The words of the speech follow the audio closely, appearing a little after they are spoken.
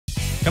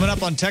Coming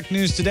up on Tech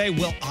News today,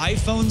 will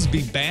iPhones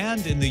be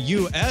banned in the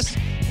U.S.?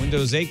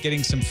 Windows 8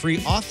 getting some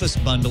free Office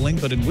bundling,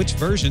 but in which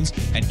versions?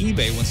 And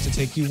eBay wants to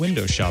take you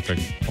window shopping.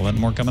 All that and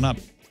more coming up.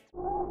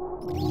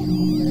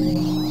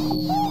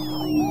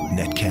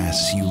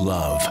 Netcasts you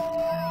love.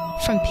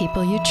 From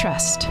people you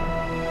trust.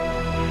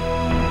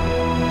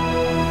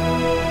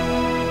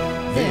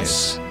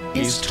 This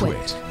is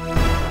Twit.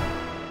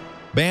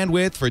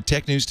 Bandwidth for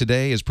Tech News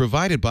Today is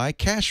provided by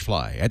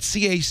CashFly at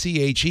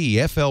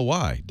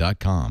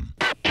CACHEFLY.com.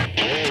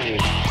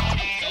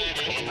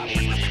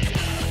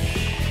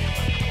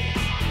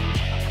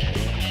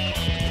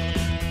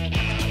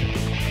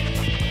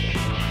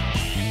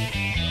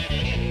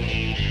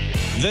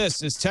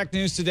 This is Tech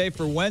News Today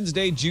for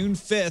Wednesday, June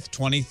 5th,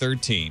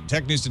 2013.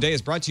 Tech News Today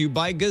is brought to you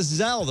by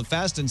Gazelle, the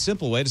fast and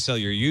simple way to sell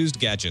your used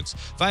gadgets.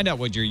 Find out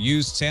what your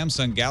used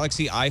Samsung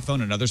Galaxy,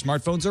 iPhone, and other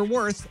smartphones are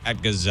worth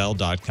at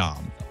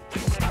Gazelle.com.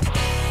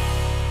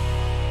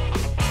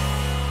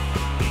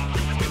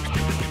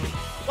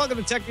 Welcome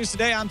to Tech News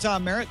Today. I'm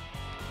Tom Merritt.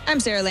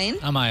 I'm Sarah Lane.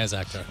 I'm Ayaz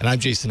Akhtar. And I'm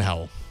Jason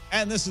Howell.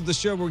 And this is the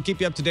show where we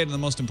keep you up to date on the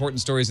most important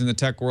stories in the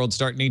tech world,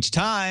 starting each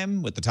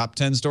time with the top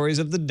 10 stories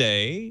of the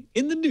day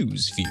in the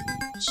news feeds.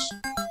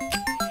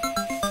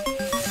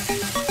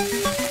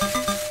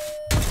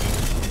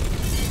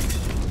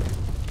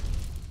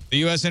 The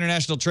U.S.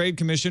 International Trade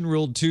Commission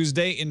ruled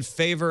Tuesday in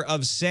favor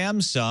of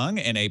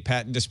Samsung in a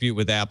patent dispute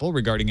with Apple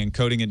regarding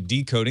encoding and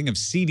decoding of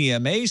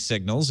CDMA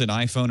signals in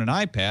iPhone and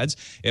iPads.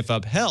 If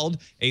upheld,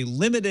 a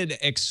limited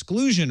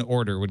exclusion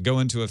order would go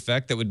into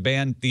effect that would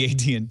ban the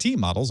AT&T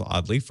models,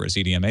 oddly for a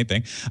CDMA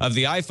thing, of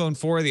the iPhone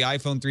 4, the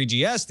iPhone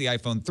 3GS, the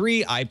iPhone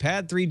 3,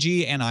 iPad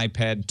 3G, and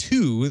iPad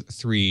 2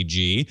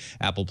 3G.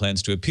 Apple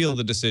plans to appeal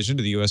the decision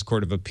to the U.S.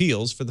 Court of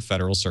Appeals for the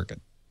Federal Circuit.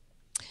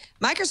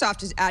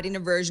 Microsoft is adding a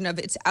version of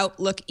its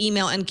Outlook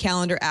email and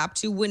calendar app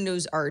to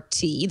Windows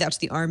RT. That's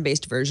the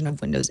ARM-based version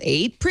of Windows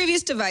 8.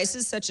 Previous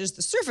devices, such as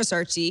the Surface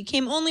RT,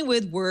 came only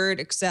with Word,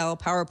 Excel,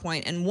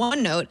 PowerPoint, and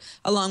OneNote,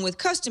 along with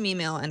custom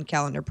email and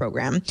calendar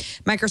program.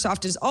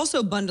 Microsoft is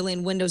also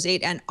bundling Windows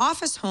 8 and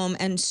Office Home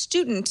and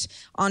Student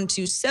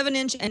onto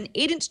 7-inch and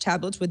 8-inch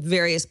tablets with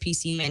various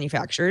PC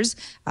manufacturers.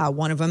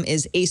 One of them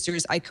is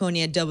Acer's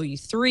Iconia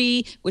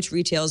W3, which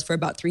retails for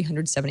about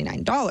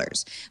 $379.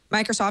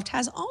 Microsoft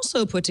has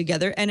also put together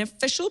an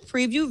official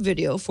preview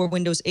video for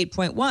Windows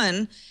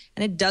 8.1,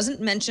 and it doesn't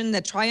mention the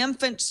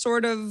triumphant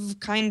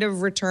kind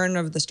of return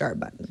of the start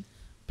button.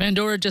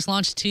 Pandora just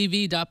launched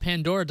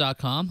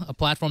TV.Pandora.com, a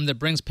platform that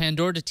brings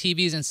Pandora to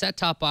TVs and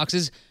set-top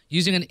boxes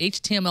using an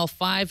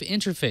HTML5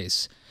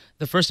 interface.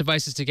 The first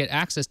devices to get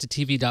access to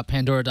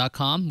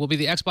TV.Pandora.com will be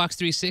the Xbox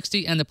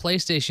 360 and the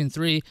PlayStation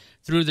 3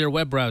 through their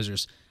web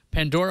browsers.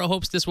 Pandora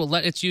hopes this will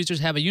let its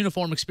users have a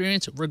uniform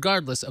experience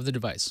regardless of the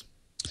device.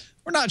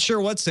 We're not sure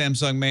what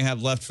Samsung may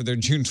have left for their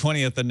June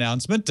 20th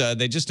announcement.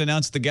 They just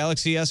announced the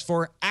Galaxy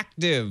S4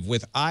 Active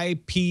with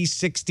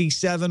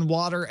IP67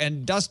 water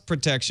and dust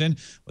protection.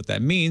 What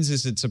that means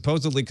is it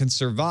supposedly can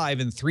survive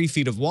in 3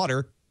 feet of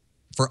water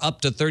for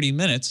up to 30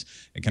 minutes.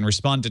 It can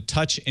respond to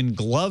touch in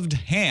gloved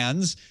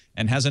hands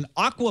and has an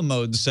aqua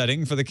mode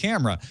setting for the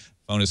camera. The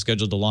phone is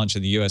scheduled to launch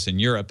in the U.S.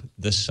 and Europe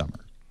this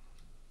summer.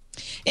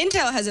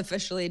 Intel has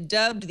officially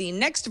dubbed the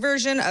next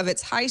version of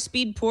its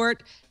high-speed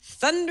port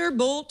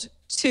Thunderbolt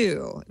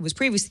 2. It was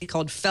previously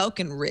called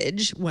Falcon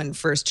Ridge when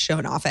first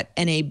shown off at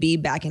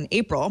NAB back in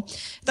April.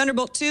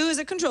 Thunderbolt 2 is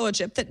a controller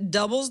chip that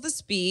doubles the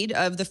speed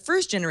of the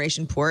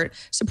first-generation port,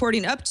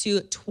 supporting up to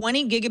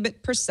 20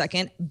 gigabit per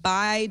second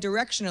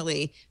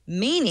bidirectionally,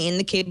 meaning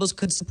the cables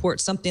could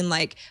support something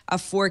like a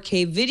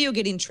 4K video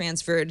getting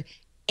transferred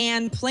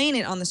and playing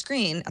it on the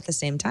screen at the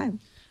same time.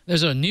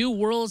 There's a new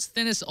world's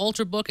thinnest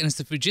Ultrabook, and it's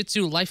the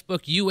Fujitsu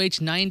LifeBook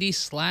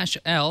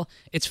UH90/L.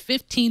 It's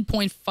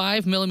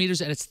 15.5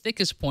 millimeters at its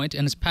thickest point,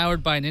 and is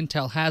powered by an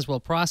Intel Haswell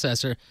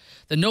processor.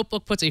 The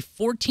notebook puts a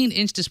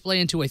 14-inch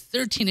display into a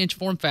 13-inch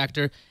form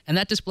factor, and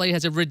that display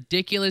has a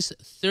ridiculous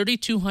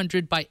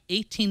 3200 by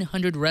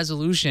 1800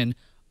 resolution.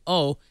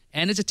 Oh,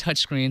 and it's a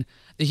touchscreen.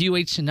 The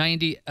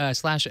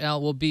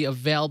UH90/L will be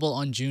available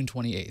on June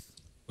 28th.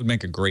 Would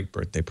make a great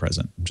birthday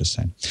present, I'm just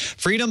saying.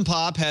 Freedom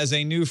Pop has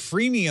a new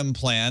freemium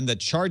plan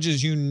that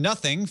charges you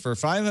nothing for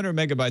 500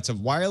 megabytes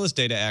of wireless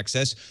data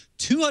access,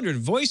 200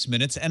 voice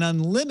minutes, and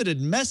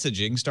unlimited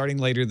messaging starting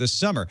later this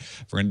summer.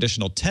 For an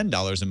additional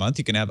 $10 a month,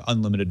 you can have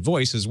unlimited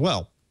voice as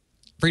well.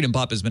 Freedom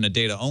Pop has been a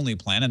data-only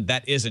plan, and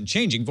that isn't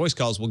changing. Voice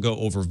calls will go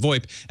over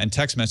VoIP and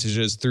text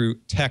messages through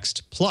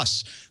Text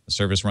Plus. The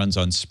service runs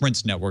on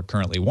Sprint's network,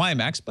 currently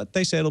WiMAX, but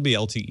they say it'll be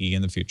LTE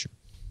in the future.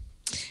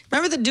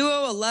 Remember the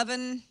Duo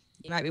 11?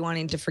 You might be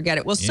wanting to forget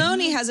it. Well, yeah.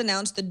 Sony has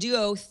announced the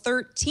Duo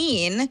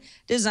 13,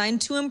 designed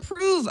to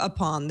improve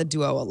upon the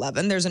Duo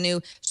 11. There's a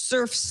new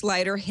surf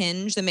slider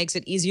hinge that makes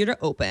it easier to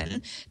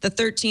open. The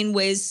 13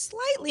 weighs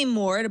slightly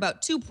more at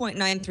about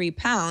 2.93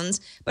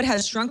 pounds, but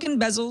has shrunken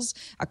bezels,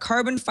 a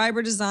carbon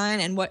fiber design,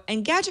 and what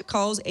Engadget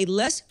calls a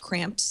less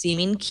cramped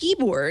seeming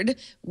keyboard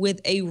with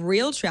a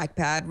real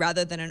trackpad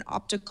rather than an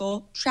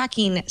optical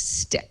tracking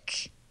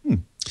stick.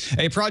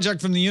 A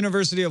project from the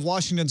University of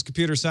Washington's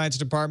Computer Science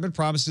Department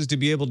promises to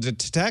be able to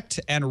detect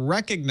and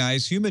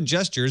recognize human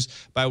gestures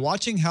by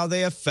watching how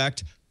they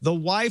affect the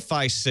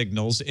Wi-Fi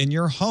signals in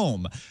your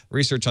home.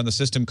 Research on the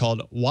system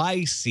called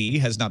YC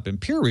has not been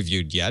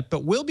peer-reviewed yet,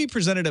 but will be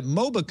presented at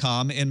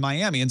Mobicom in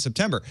Miami in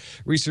September.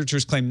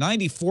 Researchers claim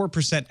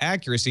 94%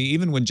 accuracy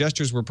even when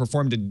gestures were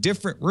performed in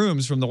different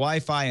rooms from the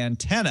Wi-Fi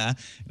antenna.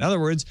 In other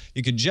words,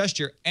 you could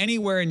gesture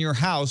anywhere in your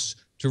house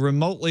to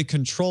remotely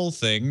control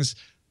things.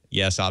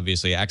 Yes,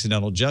 obviously,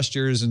 accidental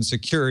gestures and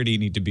security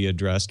need to be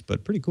addressed,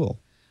 but pretty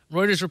cool.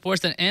 Reuters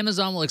reports that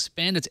Amazon will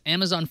expand its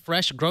Amazon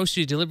Fresh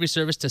grocery delivery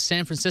service to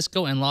San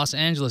Francisco and Los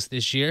Angeles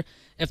this year.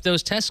 If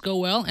those tests go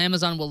well,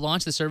 Amazon will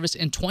launch the service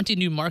in 20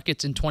 new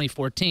markets in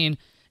 2014.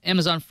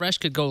 Amazon Fresh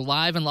could go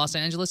live in Los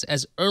Angeles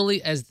as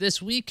early as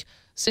this week.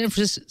 San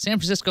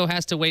Francisco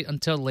has to wait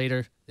until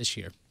later this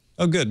year.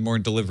 Oh, good. More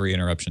delivery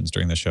interruptions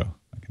during the show.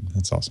 Okay,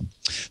 that's awesome.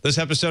 This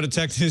episode of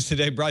Tech News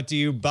Today brought to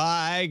you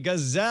by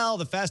Gazelle,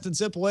 the fast and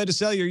simple way to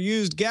sell your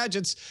used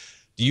gadgets.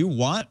 Do you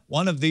want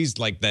one of these,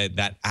 like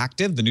that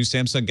Active, the new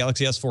Samsung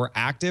Galaxy S4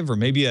 Active, or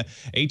maybe a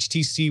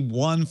HTC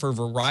One for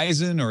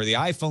Verizon or the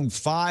iPhone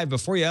 5?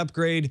 Before you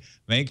upgrade,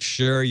 make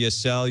sure you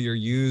sell your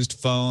used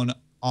phone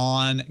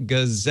on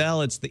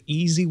Gazelle. It's the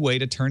easy way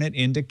to turn it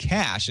into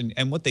cash.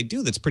 And what they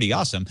do that's pretty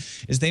awesome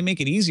is they make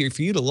it easier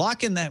for you to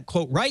lock in that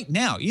quote right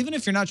now, even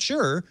if you're not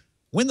sure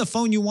when the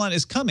phone you want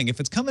is coming. If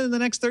it's coming in the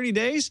next 30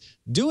 days,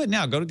 do it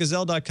now. Go to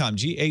gazelle.com,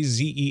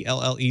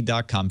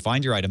 Gazelle.com.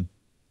 Find your item.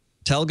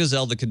 Tell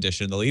Gazelle the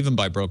condition. They'll even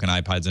buy broken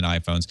iPads and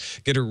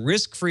iPhones. Get a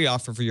risk-free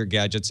offer for your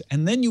gadgets,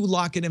 and then you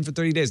lock it in for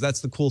 30 days. That's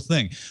the cool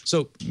thing.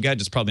 So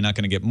gadget's probably not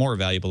going to get more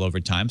valuable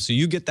over time. So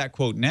you get that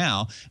quote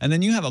now, and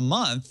then you have a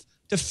month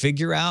to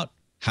figure out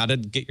how to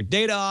get your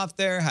data off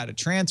there, how to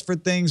transfer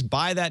things,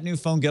 buy that new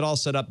phone, get all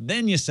set up.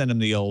 Then you send them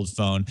the old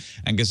phone.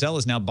 And Gazelle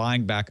is now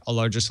buying back a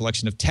larger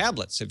selection of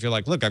tablets. If you're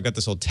like, look, I've got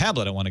this old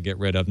tablet I want to get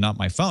rid of, not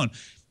my phone.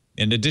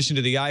 In addition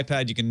to the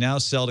iPad, you can now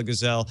sell to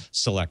Gazelle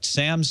select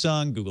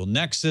Samsung, Google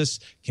Nexus,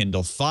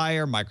 Kindle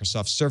Fire,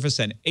 Microsoft Surface,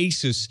 and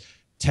Asus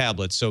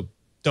tablets. So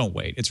don't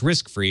wait. It's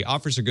risk-free.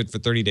 Offers are good for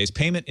 30 days.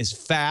 Payment is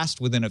fast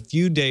within a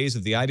few days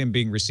of the item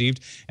being received,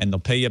 and they'll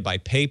pay you by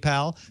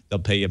PayPal. They'll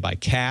pay you by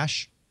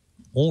cash,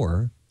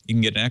 or you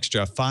can get an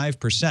extra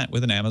 5%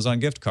 with an Amazon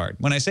gift card.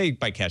 When I say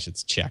by cash,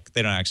 it's check.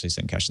 They don't actually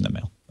send cash in the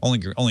mail.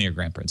 Only your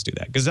grandparents do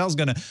that. Gazelle's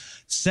going to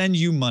send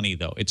you money,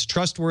 though. It's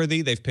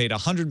trustworthy. They've paid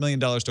 $100 million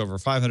to over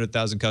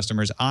 500,000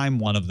 customers. I'm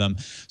one of them.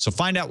 So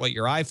find out what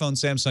your iPhone,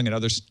 Samsung, and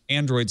other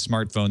Android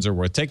smartphones are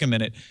worth. Take a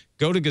minute.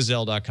 Go to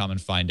gazelle.com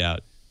and find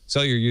out.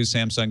 Sell your used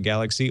Samsung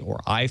Galaxy or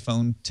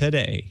iPhone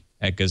today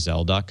at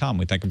gazelle.com.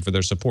 We thank them for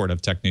their support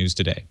of Tech News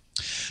Today.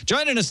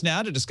 Joining us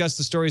now to discuss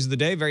the stories of the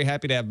day, very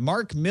happy to have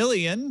Mark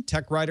Millian,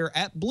 tech writer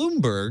at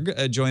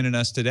Bloomberg, joining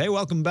us today.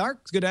 Welcome, Mark.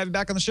 It's good to have you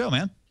back on the show,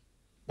 man.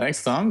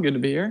 Thanks, Tom. Good to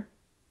be here.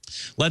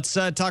 Let's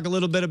talk a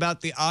little bit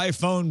about the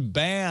iPhone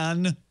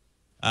ban.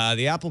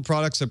 The Apple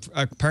products are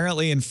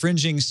apparently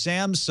infringing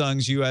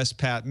Samsung's U.S.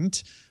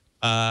 patent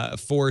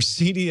for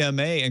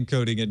CDMA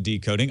encoding and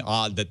decoding.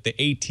 Odd that the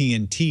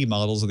AT&T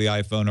models of the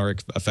iPhone are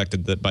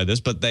affected by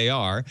this, but they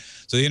are.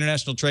 So the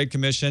International Trade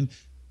Commission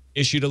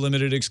issued a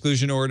limited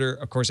exclusion order.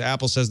 Of course,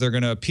 Apple says they're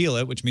going to appeal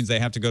it, which means they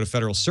have to go to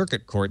federal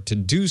circuit court to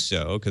do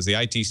so because the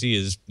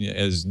ITC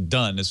is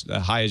done as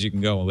high as you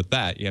can go with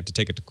that. You have to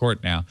take it to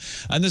court now.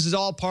 And this is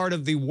all part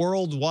of the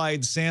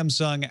worldwide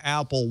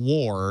Samsung-Apple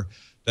war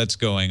that's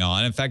going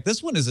on. In fact,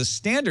 this one is a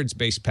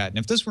standards-based patent.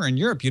 If this were in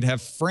Europe, you'd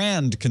have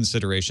FRAND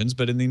considerations,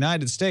 but in the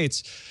United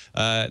States,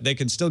 they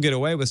can still get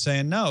away with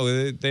saying,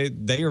 no,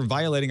 they are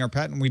violating our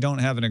patent. We don't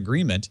have an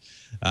agreement.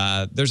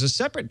 There's a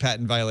separate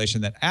patent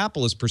violation that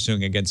Apple is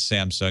pursuing against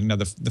Samsung. Now,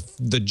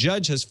 the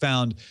judge has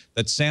found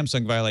that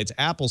Samsung violates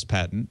Apple's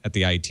patent at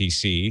the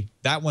ITC.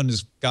 That one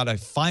has got a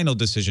final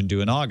decision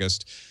due in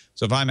August.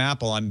 So if I'm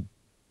Apple, I'm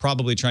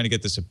probably trying to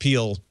get this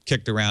appeal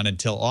kicked around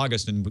until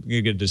August and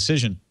get a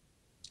decision.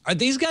 Are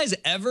these guys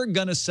ever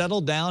going to settle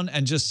down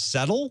and just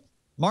settle,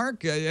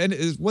 Mark? And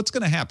what's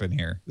going to happen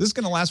here? Is this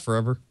going to last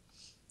forever?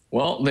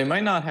 Well, they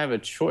might not have a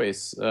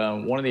choice.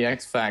 One of the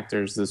X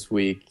factors this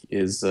week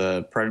is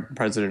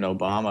President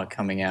Obama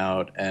coming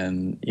out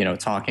and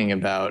talking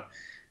about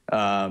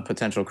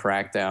potential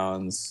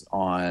crackdowns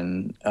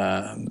on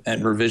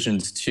and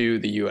revisions to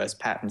the U.S.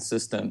 patent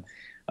system.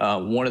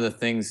 One of the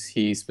things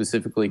he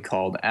specifically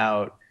called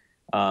out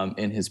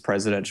in his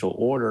presidential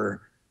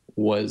order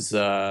was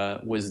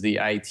the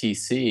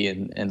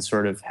ITC and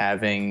sort of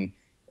having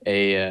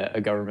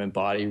a government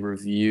body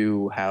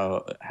review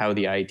how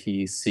the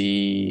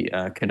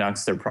ITC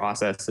conducts their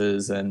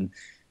processes and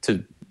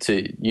to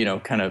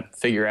kind of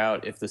figure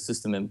out if the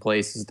system in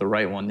place is the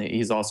right one.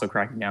 He's also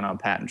cracking down on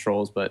patent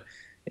trolls, but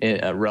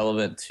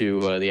relevant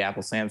to the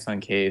Apple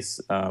Samsung case,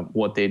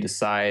 what they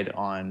decide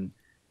on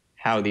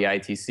how the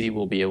ITC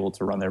will be able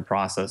to run their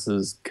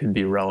processes could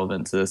be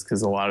relevant to this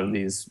because a lot of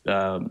these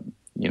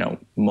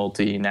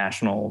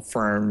multinational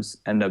firms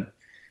end up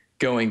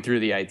going through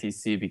the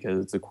ITC because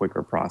it's a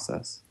quicker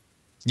process.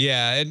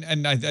 Yeah,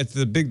 and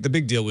the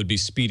big deal would be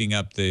speeding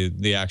up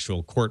the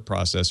actual court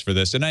process for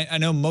this. And I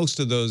know most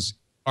of those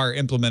are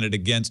implemented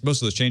against,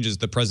 most of those changes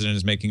the president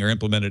is making are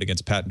implemented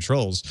against patent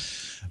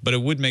trolls, but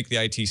it would make the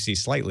ITC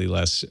slightly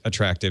less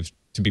attractive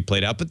to be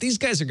played out. But these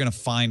guys are going to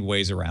find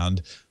ways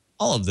around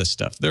all of this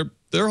stuff.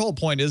 Their whole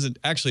point isn't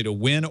actually to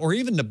win or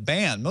even to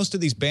ban. Most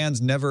of these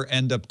bans never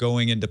end up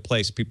going into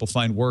place. People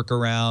find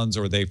workarounds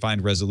or they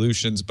find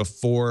resolutions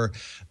before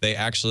they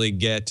actually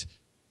get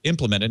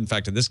implemented. In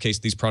fact, in this case,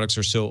 these products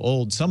are so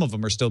old, some of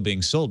them are still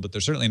being sold, but they're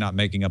certainly not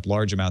making up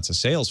large amounts of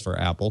sales for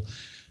Apple.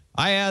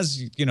 This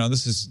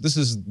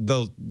is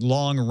the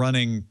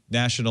long-running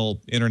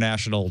national,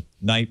 international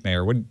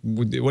nightmare. What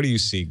do you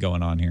see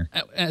going on here?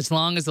 As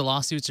long as the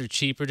lawsuits are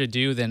cheaper to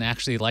do than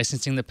actually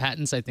licensing the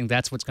patents, I think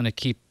that's what's going to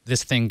keep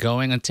this thing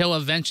going until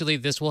eventually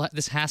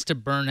this has to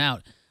burn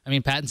out. I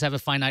mean, patents have a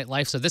finite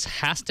life, so this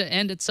has to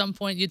end at some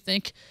point, you'd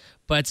think.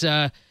 But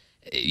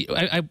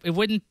it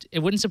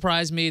wouldn't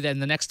surprise me that in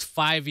the next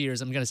 5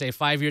 years, I'm going to say a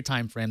 5-year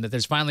time frame, that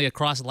there's finally a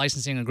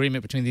cross-licensing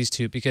agreement between these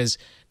two, because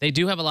they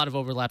do have a lot of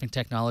overlapping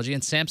technology,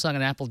 and Samsung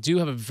and Apple do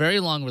have a very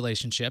long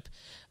relationship.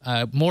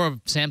 More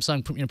of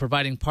Samsung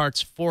providing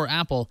parts for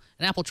Apple,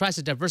 and Apple tries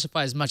to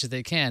diversify as much as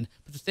they can.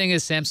 But the thing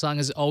is, Samsung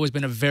has always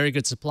been a very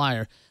good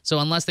supplier. So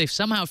unless they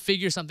somehow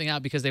figure something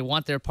out because they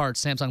want their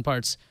parts, Samsung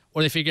parts,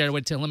 or they figure out a way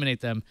to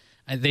eliminate them,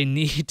 they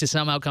need to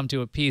somehow come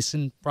to a peace,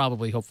 and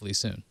probably, hopefully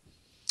soon.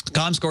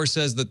 Comscore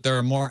says that there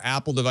are more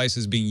Apple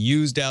devices being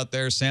used out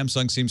there.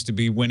 Samsung seems to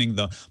be winning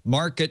the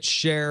market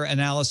share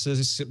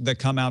analysis that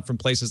come out from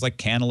places like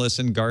Canalys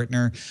and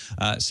Gartner.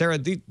 Sarah,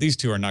 these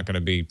two are not going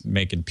to be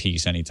making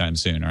peace anytime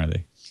soon, are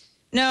they?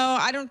 No,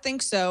 I don't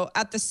think so.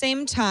 At the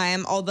same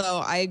time, although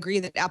I agree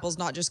that Apple's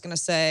not just going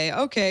to say,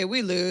 okay,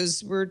 we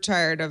lose, we're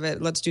tired of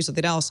it, let's do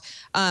something else,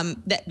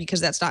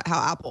 because that's not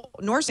how Apple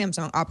nor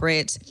Samsung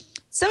operates.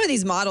 Some of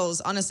these models,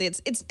 honestly,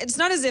 it's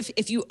not as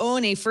if you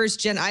own a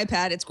first-gen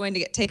iPad, it's going to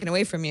get taken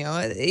away from you.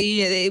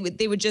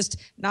 They would just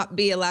not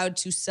be allowed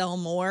to sell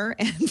more.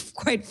 And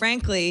quite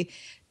frankly,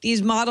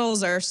 these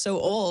models are so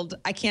old,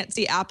 I can't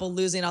see Apple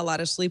losing a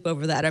lot of sleep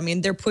over that. I mean,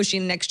 they're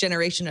pushing next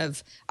generation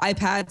of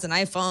iPads and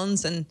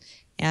iPhones,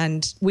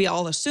 and we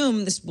all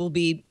assume this will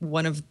be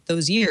one of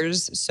those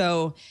years.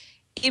 So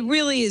it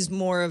really is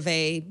more of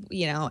a,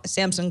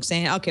 Samsung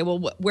saying, okay,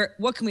 well,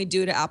 what can we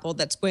do to Apple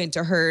that's going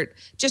to hurt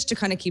just to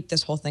kind of keep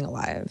this whole thing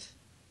alive?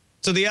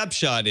 So the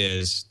upshot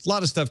is a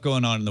lot of stuff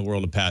going on in the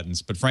world of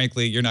patents, but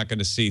frankly, you're not going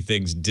to see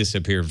things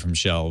disappear from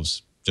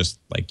shelves, just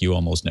like you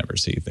almost never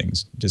see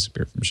things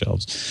disappear from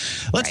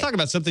shelves. Let's talk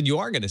about something you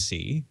are going to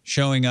see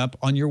showing up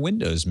on your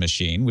Windows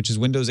machine, which is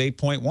Windows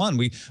 8.1.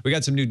 We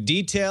got some new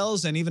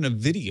details and even a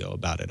video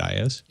about it,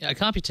 IS. Yeah,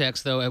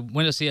 Computex, though,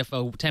 Windows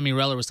CFO Tammy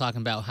Reller was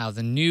talking about how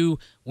the new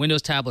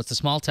Windows tablets, the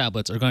small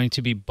tablets, are going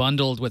to be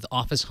bundled with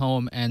Office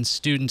Home and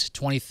Student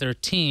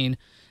 2013.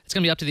 It's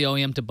going to be up to the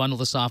OEM to bundle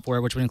the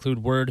software, which would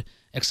include Word,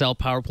 Excel,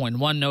 PowerPoint, and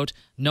OneNote,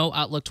 no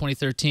Outlook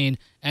 2013,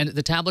 and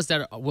the tablets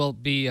that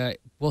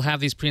will have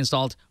these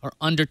pre-installed are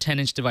under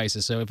 10-inch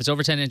devices. So if it's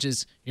over 10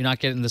 inches, you're not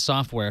getting the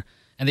software.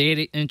 And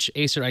the 8-inch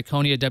Acer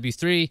Iconia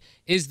W3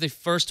 is the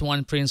first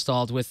one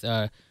pre-installed with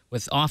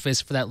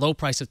Office for that low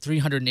price of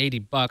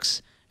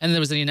 $380. And there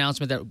was the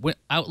announcement that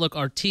Outlook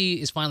RT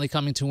is finally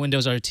coming to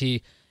Windows RT,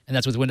 and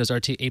that's with Windows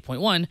RT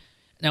 8.1.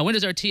 Now,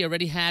 Windows RT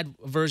already had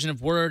a version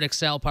of Word,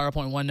 Excel,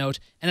 PowerPoint, OneNote,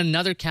 and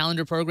another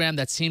calendar program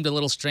that seemed a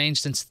little strange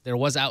since there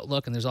was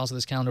Outlook and there's also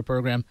this calendar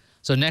program.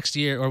 So next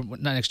year, or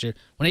not next year,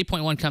 when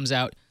 8.1 comes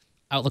out,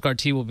 Outlook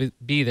RT will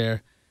be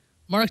there.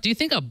 Mark, do you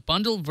think a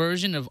bundled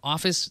version of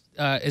Office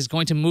is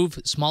going to move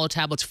smaller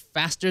tablets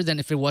faster than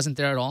if it wasn't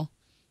there at all?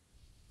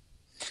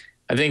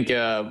 I think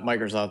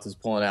Microsoft is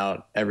pulling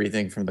out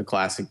everything from the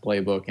classic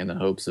playbook in the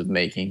hopes of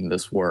making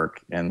this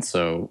work. And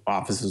so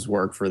Office has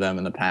worked for them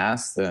in the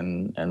past,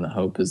 and the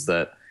hope is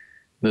that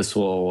this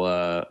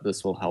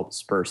will help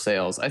spur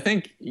sales. I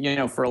think,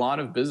 for a lot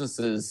of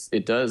businesses,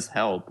 it does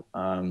help.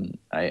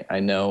 I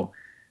know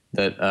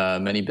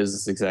that many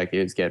business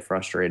executives get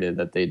frustrated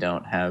that they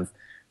don't have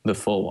the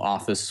full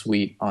Office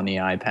suite on the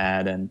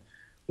iPad and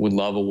would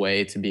love a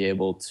way to be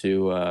able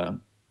to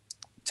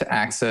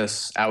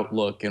access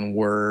Outlook and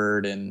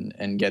Word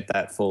and get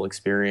that full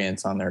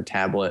experience on their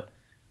tablet.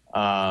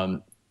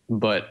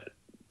 But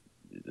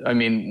I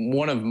mean,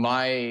 one of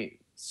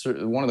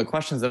the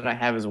questions that I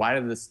have is, why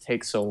did this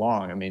take so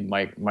long? I mean,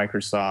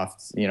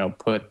 Microsoft,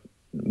 put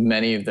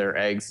many of their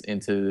eggs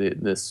into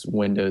this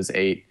Windows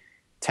 8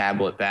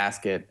 tablet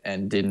basket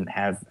and didn't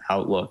have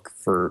Outlook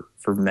for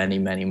many,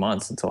 many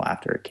months until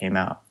after it came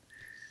out.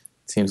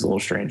 It seems a little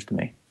strange to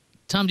me.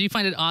 Tom, do you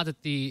find it odd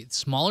that the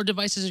smaller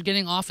devices are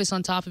getting Office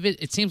on top of it?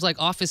 It seems like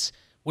Office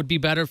would be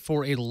better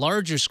for a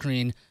larger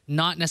screen,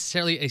 not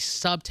necessarily a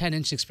sub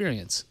 10-inch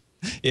experience.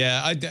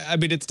 Yeah, I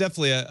mean, it's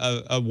definitely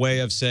a way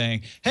of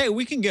saying, hey,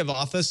 we can give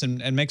Office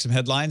and make some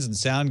headlines and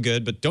sound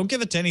good, but don't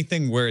give it to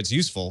anything where it's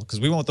useful, because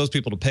we want those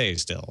people to pay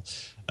still.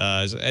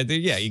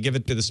 Yeah, you give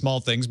it to the small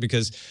things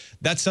because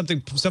that's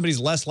something somebody's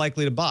less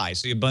likely to buy.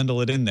 So you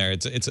bundle it in there.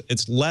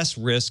 It's less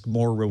risk,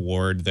 more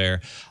reward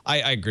there.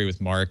 I agree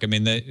with Mark. I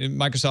mean,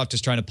 Microsoft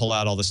is trying to pull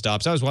out all the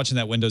stops. I was watching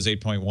that Windows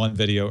 8.1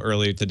 video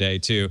earlier today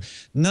too.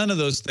 None of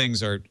those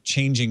things are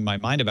changing my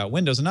mind about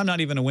Windows, and I'm not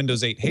even a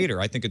Windows 8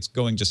 hater. I think it's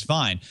going just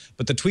fine.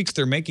 But the tweaks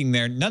they're making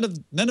there, none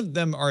of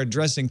them are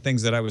addressing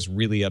things that I was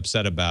really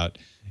upset about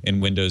in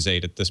Windows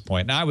 8 at this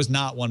point. Now, I was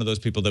not one of those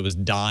people that was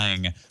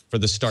dying for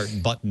the start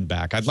button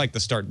back. I'd like the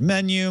start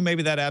menu.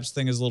 Maybe that apps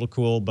thing is a little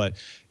cool, but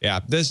yeah,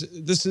 this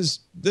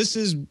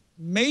is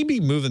maybe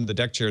moving the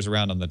deck chairs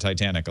around on the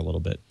Titanic a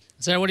little bit.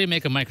 Sarah, what do you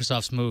make of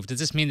Microsoft's move? Does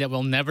this mean that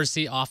we'll never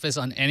see Office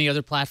on any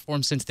other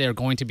platform since they're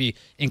going to be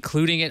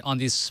including it on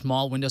these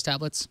small Windows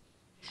tablets?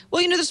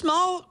 Well, the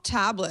small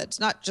tablets,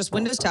 not just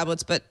Windows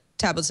tablets, but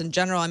tablets in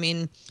general, I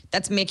mean,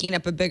 that's making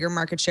up a bigger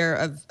market share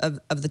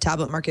of the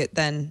tablet market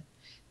than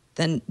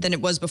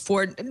it was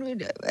before,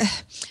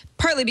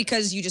 partly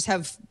because you just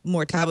have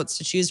more tablets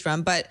to choose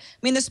from. But, I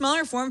mean, the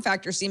smaller form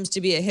factor seems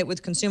to be a hit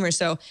with consumers.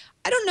 So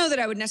I don't know that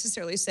I would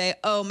necessarily say,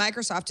 oh,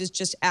 Microsoft is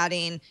just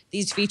adding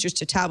these features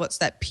to tablets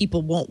that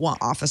people won't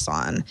want Office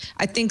on.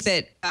 I think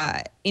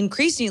that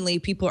increasingly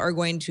people are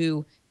going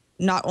to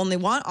not only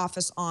want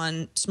Office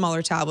on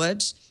smaller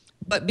tablets,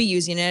 but be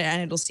using it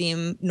and it'll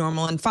seem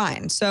normal and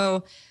fine.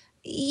 So,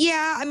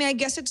 yeah, I mean, I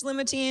guess it's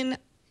limiting.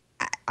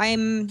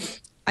 I'm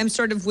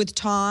sort of with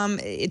Tom.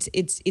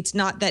 It's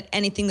not that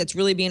anything that's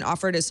really being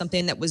offered is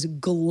something that was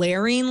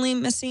glaringly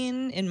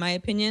missing, in my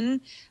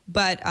opinion.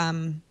 But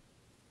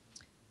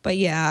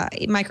yeah,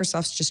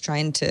 Microsoft's just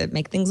trying to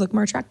make things look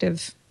more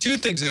attractive. Two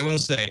things I will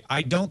say.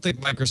 I don't think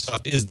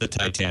Microsoft is the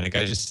Titanic.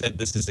 I just said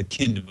this is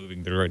akin to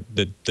moving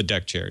the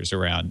deck chairs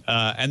around.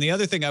 And the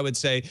other thing I would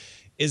say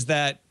is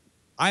that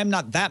I'm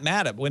not that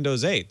mad at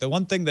Windows 8. The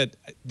one thing that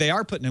they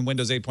are putting in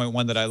Windows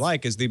 8.1 that I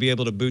like is to be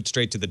able to boot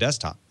straight to the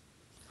desktop.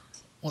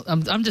 Well,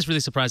 I'm just really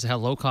surprised at how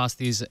low cost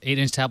these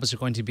 8-inch tablets are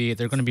going to be.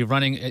 They're going to be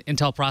running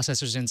Intel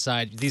processors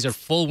inside. These are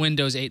full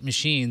Windows 8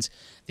 machines.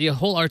 The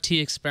whole RT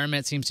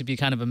experiment seems to be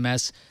kind of a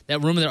mess.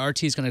 That rumored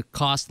RT is going to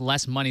cost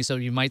less money, so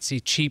you might see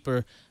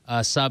cheaper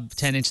sub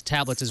 10-inch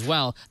tablets as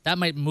well. That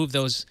might move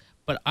those.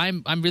 But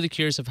I'm really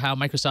curious of how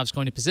Microsoft's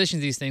going to position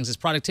these things as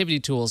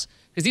productivity tools,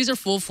 because these are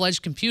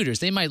full-fledged computers.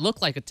 They might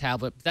look like a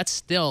tablet, but that's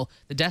still,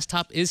 the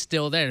desktop is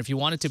still there. And if you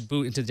wanted to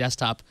boot into the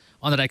desktop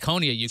on the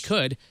Iconia, you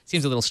could.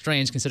 Seems a little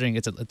strange considering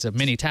it's a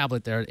mini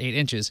tablet there at 8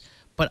 inches.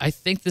 But I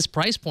think this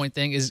price point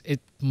thing it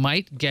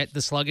might get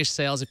the sluggish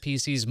sales of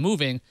PCs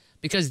moving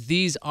because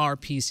these are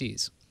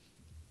PCs.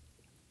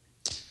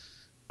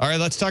 All right,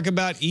 let's talk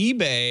about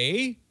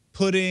eBay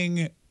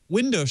putting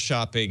window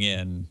shopping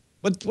in.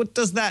 What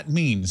does that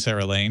mean,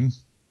 Sarah Lane?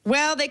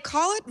 Well, they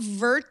call it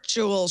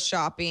virtual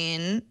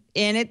shopping,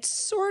 and it's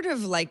sort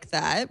of like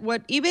that.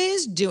 What eBay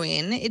is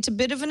doing, it's a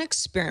bit of an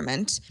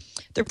experiment.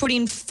 They're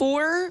putting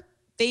 4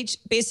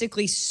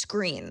 basically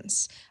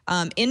screens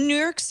in New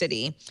York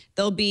City.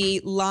 They'll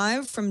be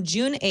live from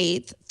June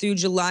 8th through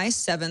July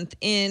 7th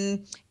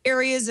in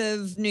areas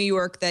of New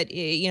York that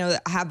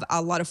have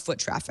a lot of foot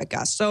traffic.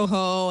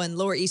 Soho and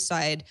Lower East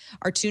Side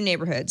are 2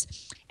 neighborhoods.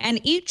 And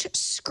each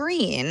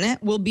screen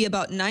will be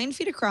about 9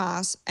 feet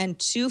across and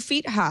 2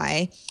 feet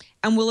high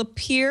and will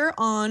appear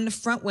on the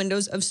front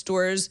windows of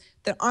stores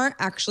that aren't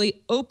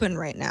actually open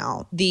right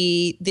now.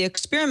 The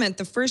experiment,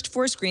 the first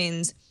 4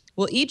 screens,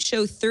 will each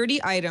show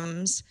 30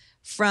 items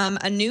from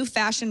a new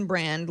fashion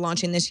brand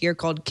launching this year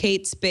called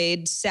Kate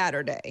Spade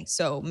Saturday.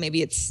 So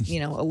maybe it's,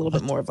 a little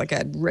bit more of like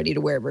a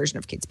ready-to-wear version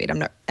of Kate Spade.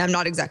 I'm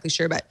not exactly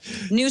sure, but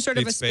new sort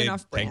of a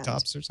spin-off brand. Tank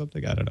tops or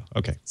something? I don't know.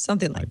 Okay.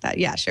 Something like that.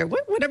 Yeah, sure.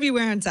 Whatever you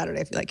wear on Saturday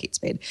if you like Kate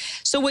Spade.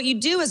 So what you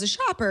do as a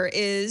shopper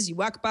is you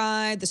walk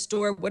by the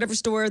store, whatever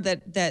store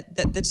that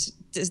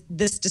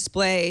this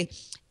display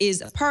is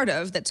a part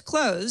of that's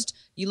closed.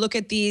 You look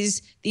at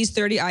these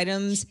 30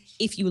 items.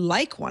 If you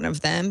like one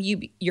of them,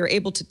 you're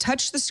able to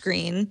touch the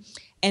screen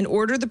and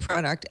order the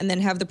product and then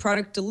have the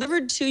product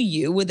delivered to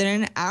you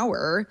within an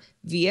hour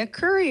via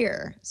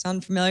courier.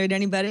 Sound familiar to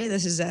anybody?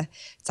 It's a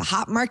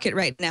hot market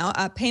right now.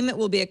 Payment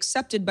will be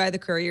accepted by the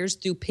couriers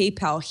through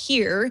PayPal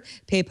here.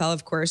 PayPal,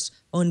 of course,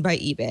 owned by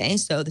eBay.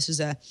 So this is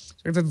a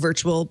sort of a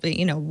virtual,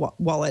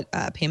 wallet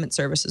payment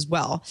service as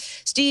well.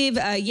 Steve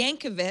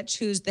Yankovic,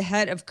 who's the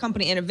head of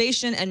company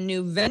innovation and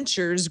new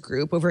ventures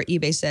group over at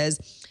eBay,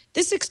 says,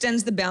 this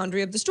extends the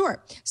boundary of the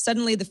store.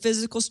 Suddenly, the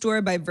physical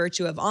store, by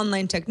virtue of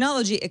online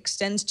technology,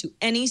 extends to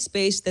any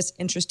space that's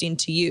interesting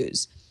to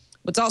use.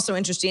 What's also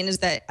interesting is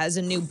that as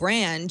a new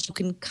brand, you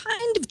can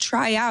kind of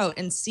try out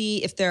and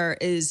see if there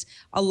is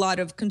a lot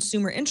of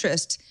consumer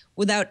interest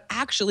without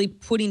actually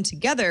putting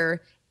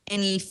together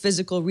any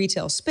physical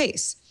retail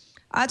space.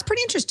 It's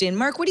pretty interesting.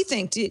 Mark, what do you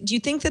think? Do you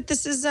think that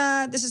this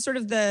is sort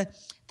of the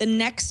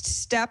next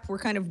step? We're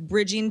kind of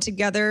bridging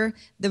together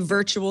the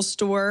virtual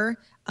store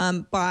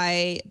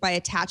by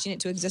attaching it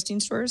to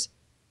existing stores?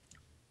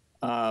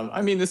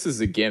 I mean, this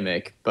is a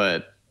gimmick,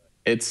 but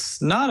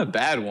it's not a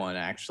bad one,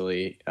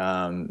 actually.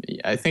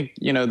 I think,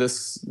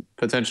 this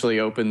potentially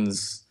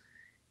opens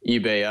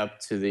eBay up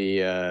to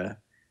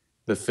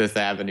the the Fifth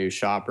Avenue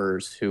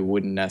shoppers who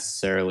wouldn't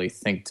necessarily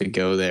think to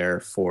go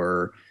there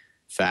for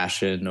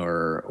fashion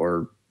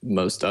or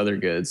most other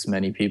goods.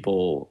 Many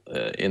people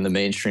in the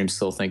mainstream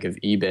still think of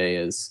eBay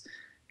as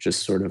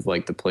just sort of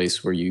like the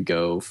place where you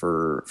go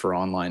for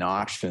online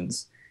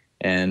auctions.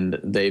 And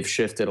they've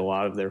shifted a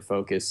lot of their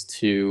focus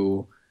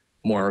to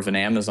more of an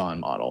Amazon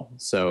model.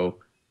 So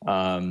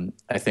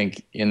I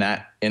think in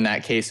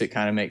that case, it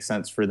kind of makes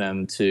sense for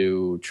them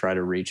to try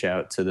to reach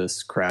out to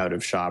this crowd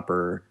of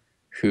shopper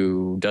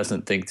who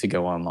doesn't think to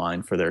go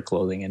online for their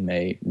clothing and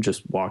may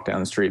just walk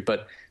down the street.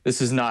 But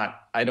this is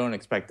not, I don't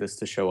expect this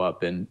to show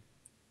up in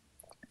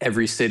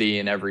every city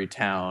and every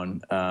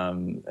town.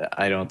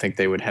 I don't think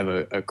they would have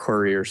a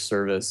courier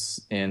service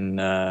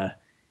in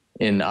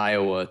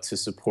Iowa to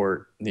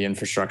support the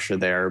infrastructure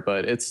there,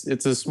 but it's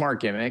a smart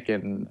gimmick,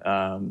 and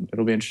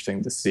it'll be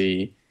interesting to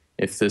see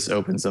if this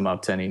opens them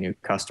up to any new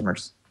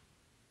customers.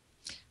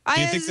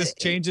 Do you think this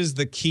changes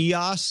the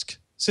kiosk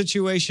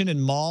situation in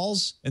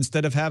malls?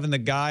 Instead of having the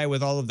guy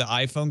with all of the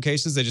iPhone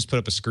cases, they just put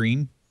up a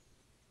screen?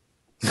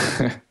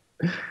 Those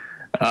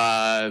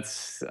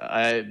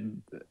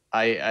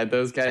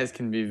guys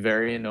can be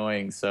very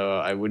annoying, so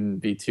I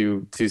wouldn't be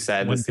too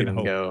sad to see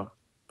them go.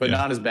 But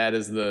not as bad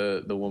as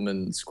the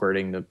woman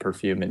squirting the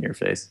perfume in your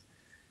face.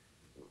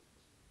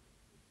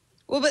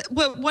 Well,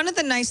 but one of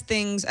the nice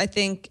things I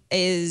think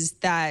is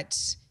that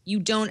you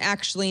don't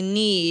actually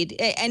need,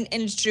 and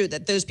it's true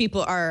that those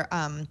people are,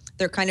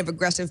 they're kind of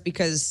aggressive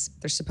because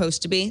they're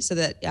supposed to be, so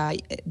that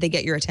they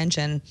get your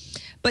attention.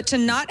 But to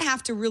not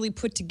have to really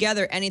put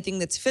together anything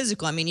that's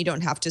physical, I mean, you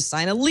don't have to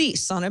sign a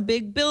lease on a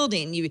big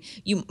building.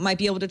 You might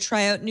be able to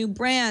try out new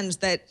brands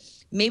that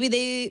maybe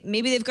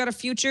they've got a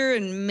future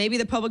and maybe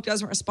the public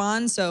doesn't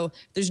respond. So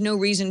there's no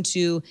reason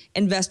to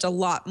invest a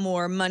lot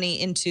more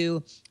money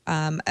into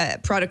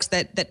products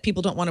that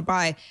people don't want to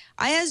buy.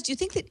 Ayaz, do you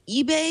think that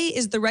eBay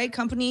is the right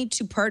company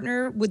to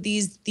partner with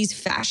these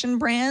fashion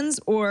brands?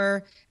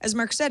 Or, as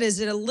Mark said, is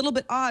it a little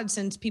bit odd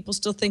since people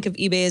still think of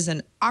eBay as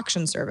an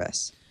auction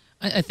service?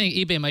 I think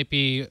eBay might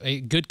be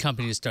a good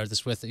company to start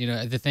this with. You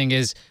know, the thing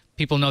is,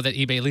 people know that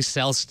eBay at least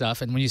sells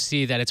stuff, and when you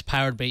see that it's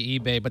powered by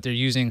eBay, but they're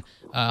using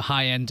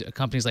high-end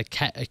companies like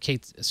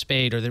Kate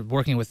Spade, or they're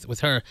working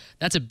with her,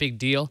 that's a big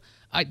deal.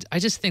 I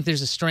just think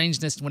there's a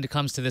strangeness when it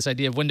comes to this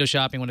idea of window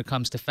shopping, when it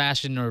comes to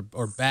fashion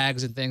or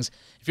bags and things.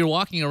 If you're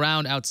walking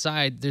around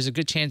outside, there's a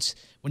good chance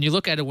when you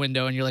look at a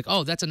window and you're like,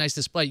 oh, that's a nice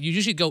display, you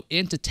usually go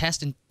in to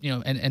test and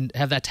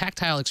have that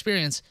tactile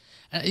experience.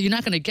 You're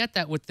not going to get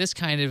that with this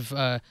kind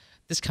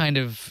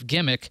of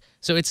gimmick.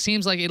 So it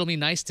seems like it'll be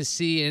nice to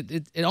see.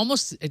 It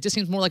just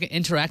seems more like an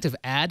interactive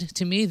ad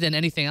to me than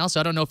anything else.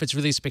 So I don't know if it's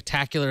really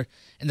spectacular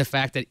in the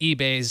fact that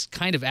eBay is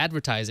kind of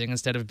advertising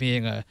instead of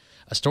being a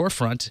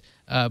storefront.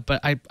 But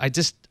I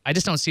just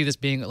don't see this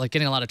being like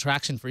getting a lot of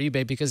traction for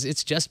eBay because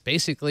it's just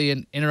basically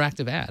an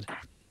interactive ad.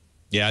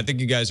 Yeah, I think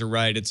you guys are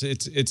right.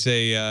 It's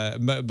a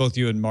both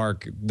you and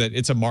Mark, that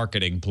it's a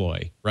marketing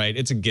ploy, right?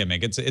 It's a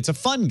gimmick. It's a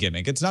fun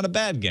gimmick. It's not a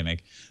bad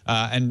gimmick.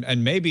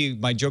 And maybe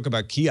my joke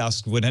about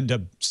kiosks would end up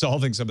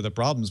solving some of the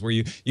problems where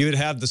you would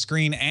have the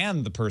screen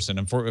and the person.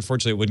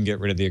 Unfortunately, it wouldn't get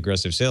rid of the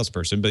aggressive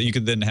salesperson, but you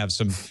could then have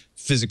some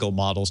physical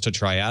models to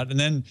try out and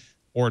then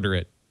order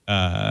it.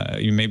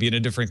 Maybe in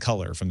a different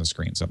color from the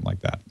screen, something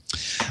like that.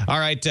 All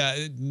right,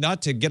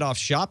 not to get off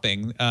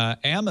shopping,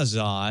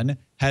 Amazon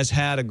has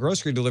had a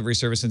grocery delivery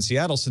service in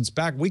Seattle since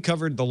back. We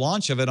covered the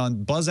launch of it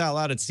on Buzz Out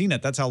Loud at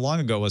CNET. That's how long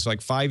ago it was, like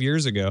 5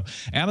 years ago.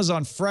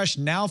 Amazon Fresh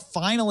now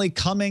finally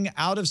coming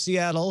out of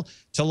Seattle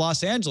to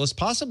Los Angeles,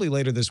 possibly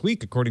later this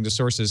week, according to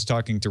sources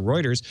talking to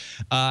Reuters,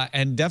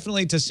 and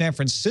definitely to San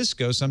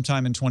Francisco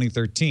sometime in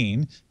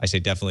 2013. I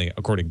say definitely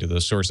according to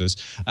those sources.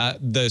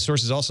 The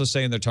sources also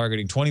saying they're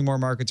targeting 20 more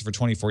markets for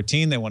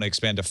 2014. They want to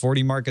expand to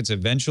 40 markets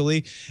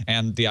eventually.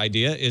 And the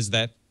idea is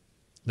that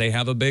they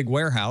have a big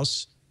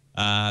warehouse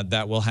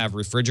that will have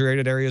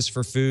refrigerated areas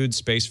for food,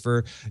 space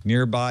for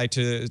nearby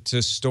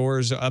to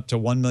stores up to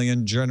 1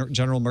 million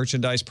general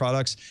merchandise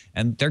products,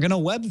 and they're going to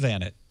web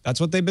van it. That's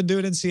what they've been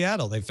doing in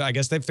Seattle. I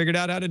guess they've figured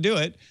out how to do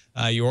it.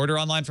 You order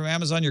online from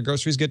Amazon, your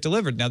groceries get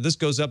delivered. Now, this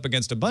goes up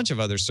against a bunch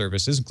of other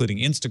services, including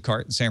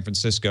Instacart in San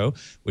Francisco,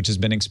 which has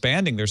been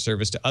expanding their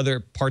service to other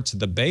parts of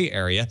the Bay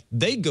Area.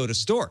 They go to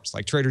stores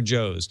like Trader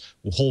Joe's,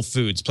 Whole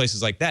Foods,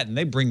 places like that, and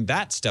they bring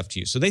that stuff to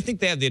you. So they think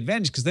they have the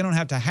advantage because they don't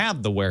have to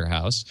have the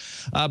warehouse.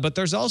 But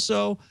there's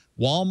also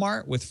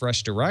Walmart with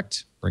Fresh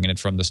Direct, bringing it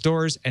from the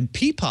stores, and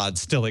Peapod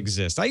still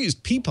exists. I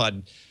used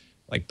Peapod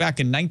like back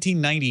in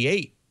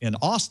 1998. In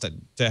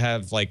Austin to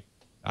have, like,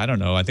 I don't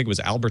know, I think it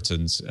was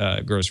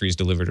Albertsons groceries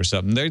delivered or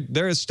something.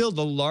 There is still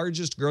the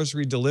largest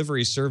grocery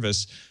delivery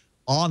service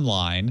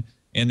online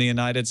in the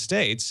United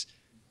States.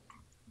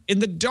 In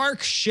the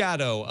dark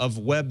shadow of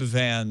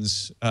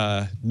Webvan's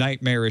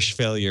nightmarish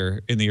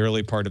failure in the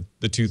early part of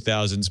the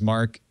 2000s,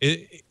 Mark,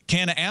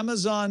 can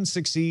Amazon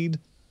succeed?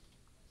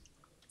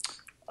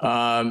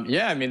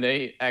 Yeah, I mean,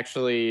 they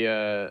actually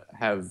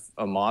have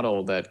a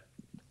model that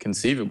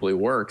conceivably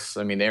works.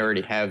 I mean, they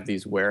already have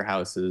these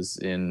warehouses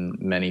in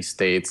many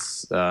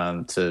states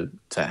to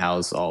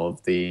house all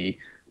of the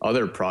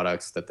other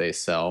products that they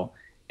sell.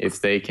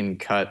 If they can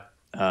cut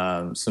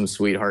some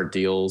sweetheart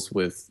deals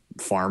with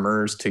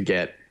farmers to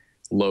get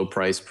low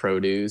price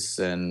produce,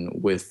 and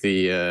with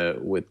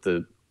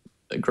the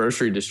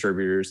grocery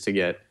distributors to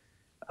get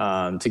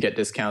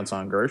discounts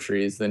on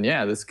groceries, then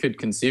yeah, this could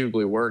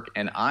conceivably work.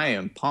 And I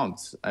am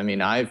pumped. I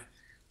mean, I've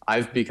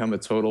become a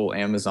total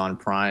Amazon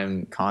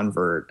Prime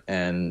convert,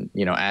 and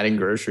adding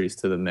groceries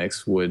to the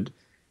mix would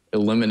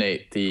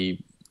eliminate the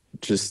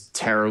just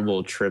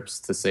terrible trips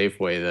to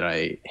Safeway that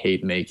I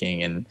hate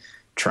making, and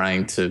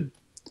trying to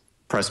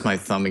press my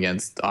thumb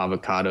against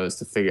avocados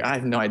to figure. I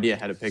have no idea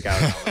how to pick out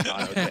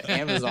avocados, but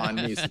Amazon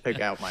needs to pick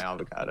out my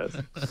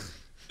avocados.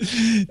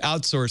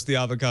 Outsource the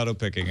avocado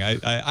picking.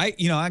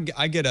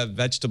 I get a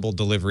vegetable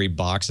delivery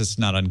box. It's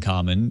not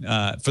uncommon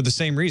for the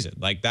same reason.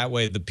 Like that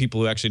way, the people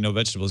who actually know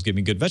vegetables give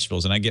me good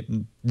vegetables, and I get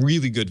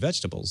really good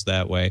vegetables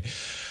that way.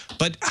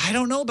 But I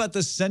don't know about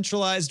the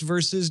centralized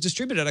versus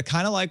distributed. I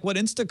kind of like what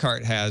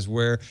Instacart has,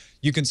 where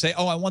you can say,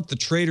 "Oh, I want the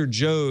Trader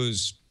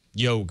Joe's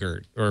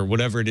yogurt or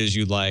whatever it is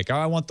you like. Oh,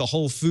 I want the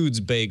Whole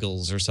Foods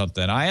bagels or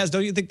something."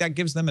 Don't you think that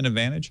gives them an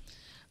advantage?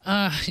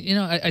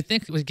 I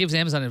think what gives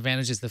Amazon an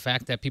advantage is the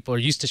fact that people are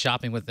used to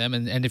shopping with them.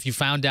 And if you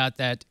found out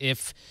that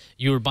if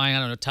you were buying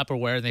out on a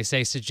Tupperware and they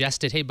say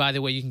suggested, hey, by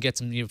the way, you can get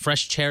some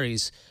fresh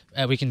cherries,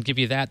 we can give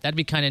you that. That'd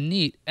be kind of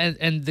neat.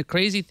 And the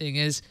crazy thing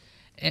is,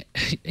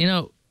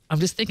 I'm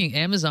just thinking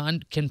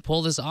Amazon can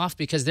pull this off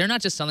because they're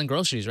not just selling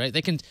groceries, right?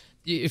 They can,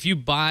 if you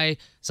buy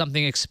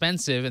something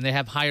expensive and they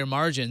have higher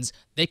margins,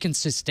 they can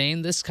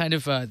sustain this kind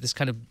of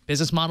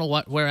business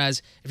model.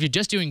 Whereas if you're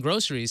just doing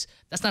groceries,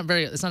 it's not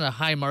a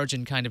high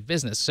margin kind of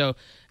business. So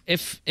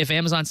if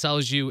Amazon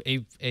sells you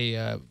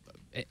an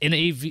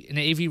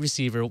AV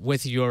receiver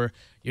with your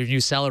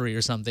new celery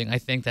or something, I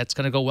think that's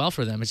going to go well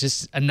for them. It's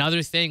just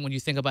another thing when you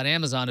think about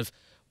Amazon of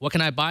what can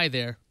I buy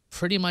there?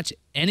 Pretty much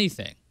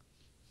anything.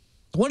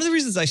 One of the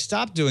reasons I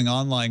stopped doing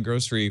online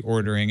grocery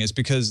ordering is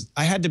because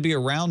I had to be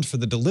around for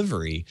the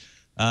delivery.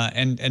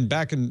 And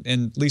back in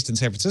at least in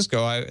San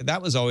Francisco,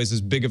 that was always as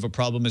big of a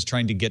problem as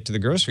trying to get to the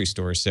grocery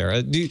store,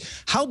 Sarah.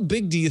 How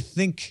big do you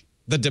think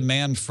the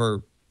demand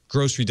for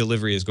grocery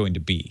delivery is going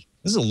to be?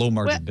 This is a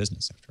low-margin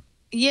business, after all.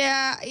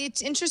 Yeah,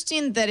 it's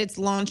interesting that it's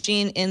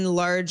launching in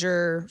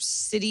larger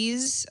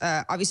cities.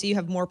 Obviously, you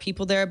have more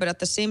people there, but at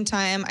the same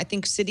time, I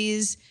think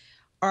cities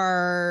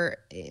are,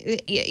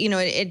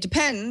 it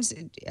depends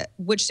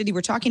which city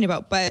we're talking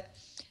about, but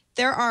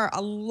there are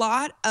a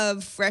lot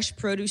of fresh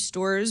produce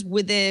stores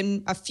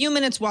within a few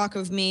minutes walk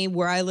of me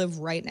where I live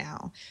right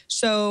now.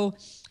 So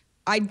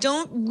I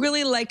don't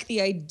really like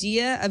the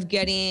idea of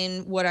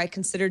getting what I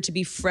consider to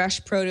be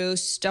fresh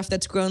produce, stuff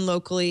that's grown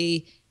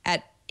locally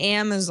at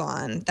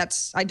Amazon.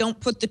 I don't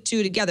put the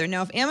two together.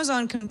 Now, if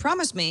Amazon can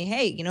promise me,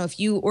 hey, if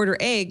you order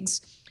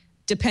eggs,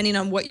 depending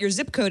on what your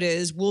zip code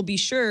is, we'll be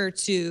sure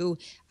to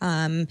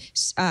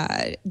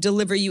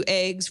deliver you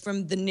eggs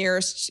from the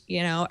nearest,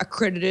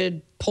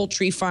 accredited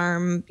poultry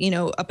farm,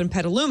 up in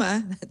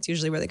Petaluma. That's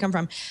usually where they come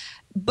from.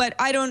 But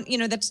I don't,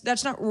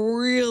 that's not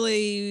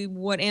really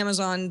what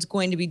Amazon's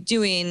going to be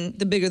doing.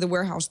 The bigger the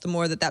warehouse, the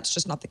more that's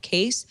just not the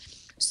case.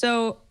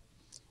 So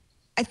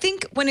I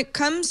think when it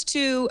comes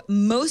to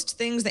most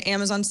things that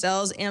Amazon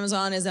sells,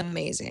 Amazon is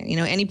amazing.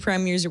 Any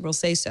Prime user will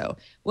say so.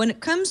 When it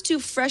comes to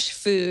fresh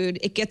food,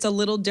 it gets a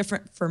little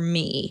different for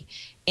me.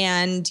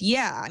 And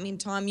yeah,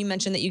 Tom, you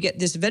mentioned that you get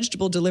this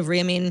vegetable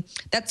delivery.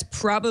 That's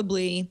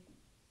probably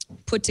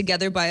put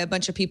together by a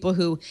bunch of people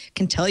who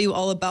can tell you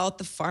all about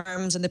the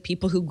farms and the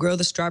people who grow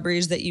the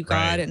strawberries that you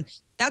got. Right. And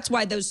that's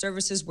why those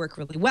services work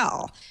really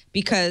well,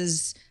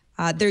 because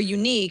they're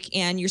unique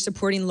and you're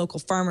supporting local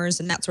farmers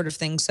and that sort of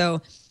thing.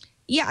 So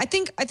yeah, I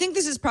think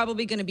this is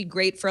probably going to be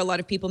great for a lot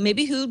of people,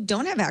 maybe who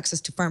don't have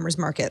access to farmers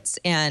markets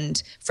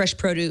and fresh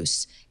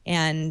produce.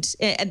 And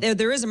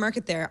there is a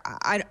market there.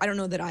 I don't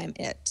know that I am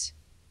it.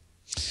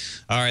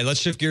 All right, let's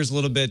shift gears a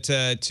little bit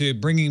to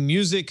bringing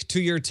music to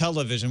your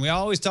television. We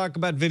always talk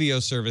about video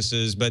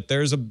services, but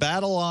there's a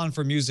battle on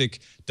for music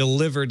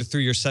delivered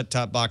through your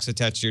set-top box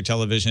attached to your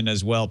television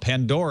as well.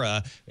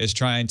 Pandora is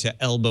trying to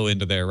elbow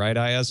into there, right,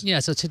 Ayaz? Yeah,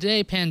 so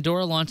today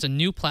Pandora launched a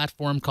new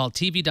platform called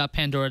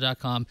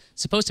tv.pandora.com.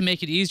 It's supposed to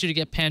make it easier to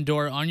get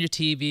Pandora on your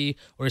TV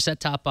or a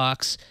set-top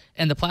box.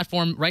 And the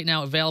platform right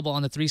now available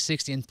on the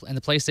 360 and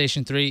the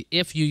PlayStation 3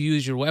 if you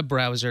use your web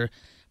browser.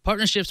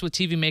 Partnerships with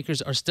TV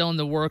makers are still in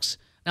the works.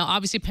 Now,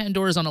 obviously,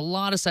 Pandora is on a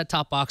lot of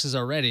set-top boxes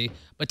already,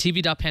 but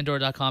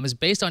tv.pandora.com is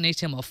based on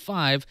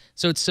HTML5,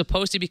 so it's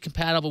supposed to be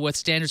compatible with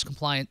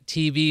standards-compliant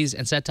TVs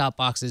and set-top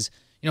boxes.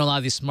 A lot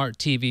of these smart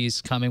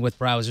TVs coming with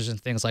browsers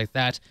and things like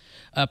that.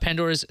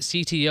 Pandora's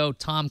CTO,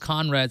 Tom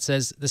Conrad,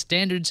 says the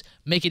standards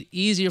make it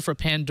easier for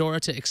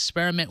Pandora to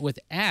experiment with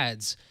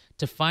ads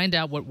to find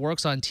out what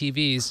works on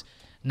TVs.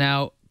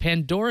 Now,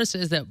 Pandora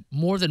says that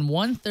more than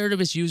 1/3 of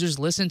its users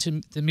listen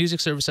to the music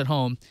service at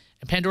home,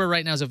 and Pandora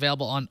right now is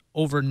available on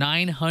over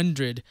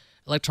 900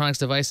 electronics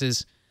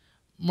devices.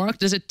 Mark,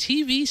 does a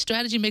TV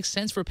strategy make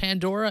sense for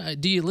Pandora?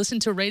 Do you listen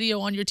to radio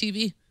on your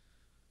TV?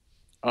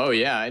 Oh,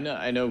 yeah.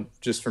 I know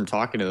just from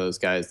talking to those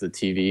guys, the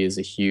TV is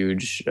a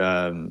huge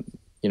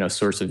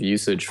source of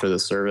usage for the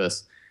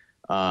service.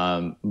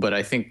 But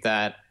I think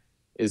that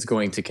is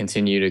going to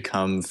continue to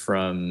come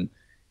from,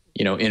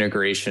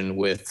 integration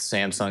with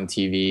Samsung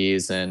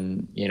TVs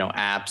and,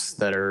 apps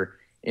that are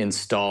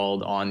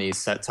installed on these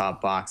set-top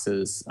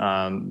boxes.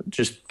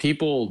 Just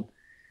people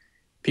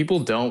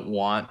don't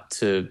want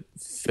to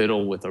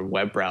fiddle with a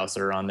web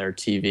browser on their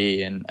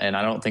TV, and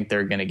I don't think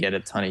they're going to get a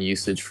ton of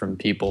usage from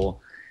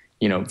people,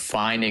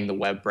 finding the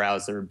web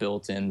browser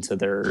built into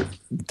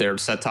their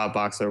set-top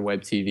box or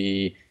web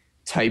TV,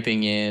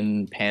 typing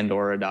in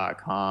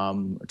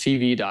pandora.com,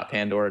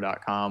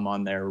 tv.pandora.com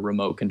on their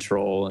remote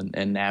control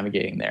and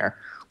navigating there.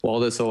 Well,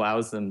 this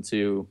allows them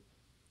to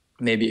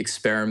maybe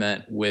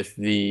experiment with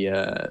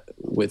the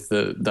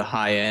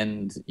high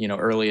end,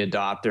 early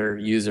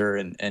adopter user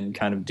and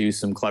kind of do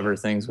some clever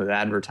things with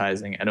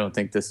advertising. I don't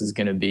think this is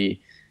going to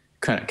be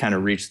kind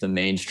of reach the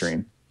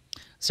mainstream.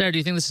 Sarah, do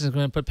you think this is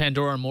going to put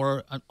Pandora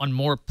on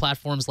more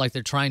platforms like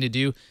they're trying to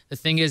do? The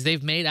thing is,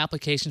 they've made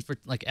applications for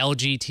like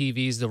LG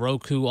TVs, the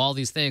Roku, all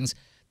these things.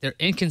 They're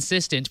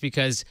inconsistent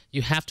because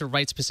you have to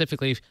write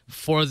specifically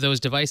for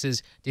those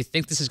devices. Do you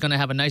think this is going to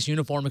have a nice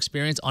uniform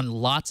experience on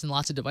lots and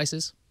lots of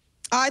devices?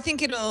 I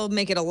think it'll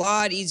make it a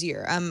lot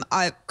easier.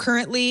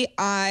 Currently,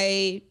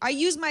 I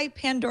use my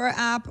Pandora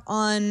app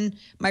on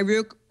my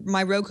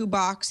Roku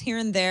box here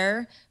and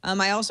there.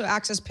 I also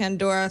access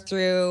Pandora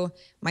through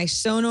my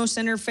Sonos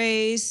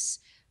interface.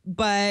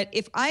 But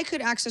if I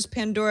could access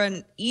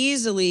Pandora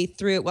easily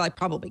through, well, I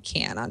probably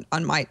can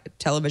on my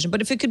television.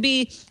 But if it could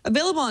be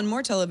available on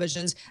more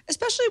televisions,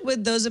 especially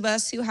with those of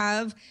us who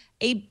have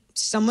a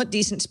somewhat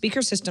decent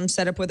speaker system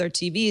set up with our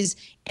TVs,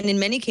 and in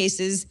many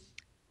cases,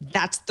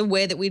 that's the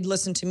way that we'd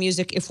listen to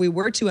music if we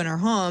were to in our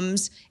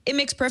homes, it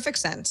makes perfect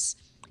sense.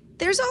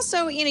 There's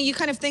also, you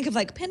kind of think of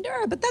like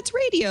Pandora, but that's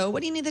radio.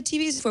 What do you need the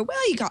TVs for?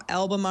 Well, you got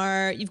album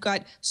art, you've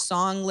got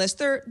song lists.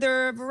 There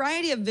are a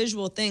variety of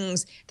visual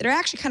things that are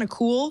actually kind of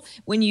cool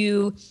when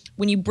you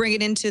bring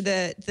it into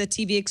the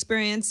TV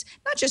experience.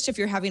 Not just if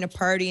you're having a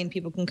party and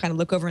people can kind of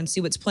look over and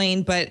see what's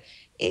playing, but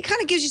it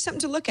kind of gives you something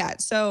to look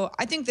at. So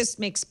I think this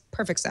makes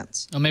perfect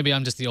sense. Well, maybe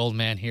I'm just the old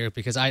man here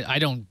because I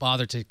don't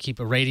bother to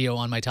keep a radio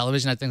on my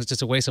television. I think it's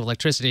just a waste of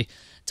electricity.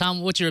 Tom,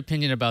 what's your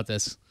opinion about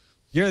this?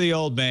 You're the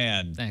old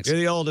man. Thanks. You're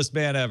the oldest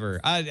man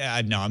ever.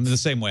 I know. I'm the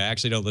same way. I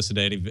actually don't listen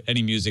to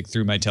any music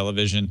through my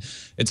television.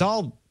 It's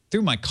all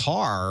through my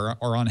car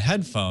or on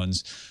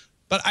headphones.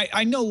 But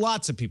I know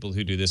lots of people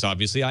who do this,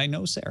 obviously. I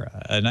know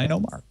Sarah and I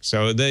know Mark.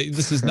 So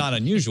this is not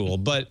unusual.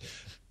 But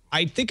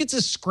I think it's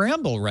a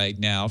scramble right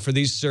now for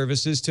these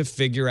services to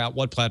figure out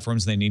what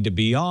platforms they need to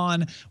be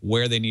on,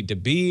 where they need to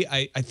be.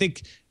 I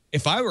think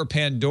if I were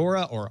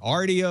Pandora or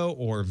Rdio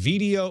or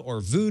Video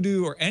or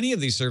Vudu or any of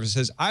these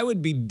services, I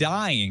would be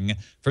dying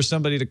for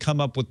somebody to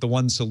come up with the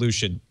one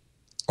solution,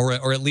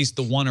 or at least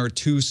the one or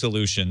two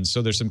solutions,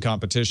 so there's some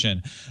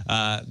competition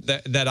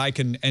that I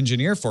can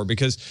engineer for.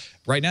 Because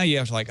right now you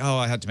have to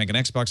I have to make an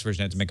Xbox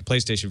version, I have to make a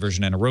PlayStation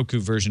version and a Roku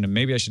version, and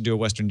maybe I should do a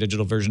Western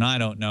Digital version. I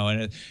don't know,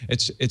 and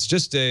it's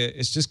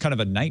just kind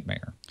of a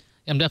nightmare.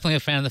 I'm definitely a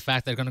fan of the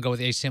fact they're going to go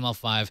with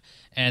HTML5,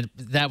 and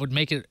that would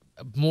make it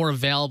more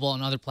available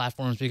on other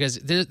platforms because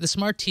the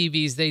smart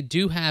TVs, they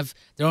do have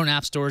their own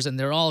app stores, and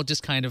they're all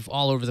just kind of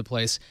all over the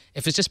place.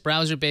 If it's just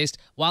browser-based,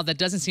 while that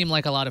doesn't seem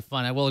like a lot of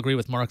fun, I will agree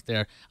with Mark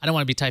there. I don't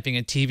want to be typing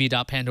in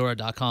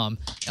tv.pandora.com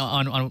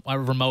on a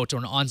remote or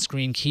an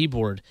on-screen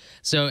keyboard.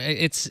 So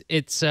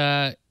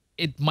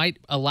it might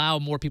allow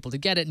more people to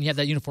get it, and you have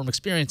that uniform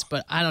experience,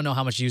 but I don't know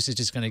how much usage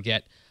it's going to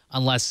get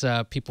unless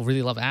people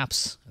really love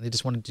apps. They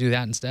just want to do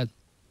that instead.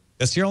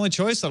 That's your only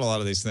choice on a lot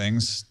of these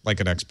things, like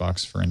an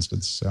Xbox, for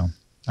instance. So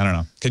I don't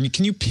know.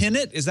 Can you pin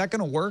it? Is that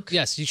going to work?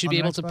 Yes, you should be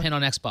able to pin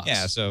on Xbox.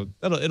 Yeah, so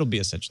it'll be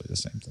essentially the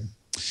same thing.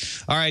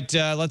 All right,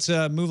 let's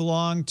move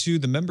along to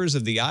the members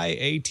of the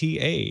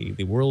IATA,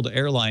 the World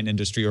Airline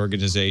Industry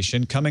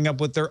Organization, coming up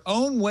with their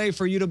own way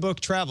for you to book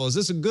travel. Is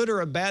this a good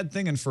or a bad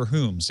thing, and for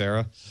whom,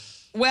 Sarah?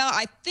 Well,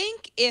 I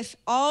think if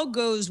all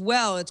goes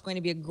well, it's going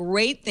to be a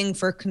great thing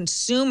for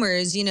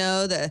consumers,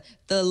 the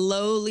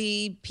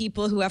lowly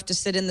people who have to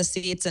sit in the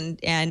seats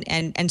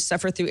and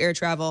suffer through air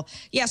travel.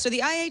 Yeah, so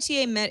the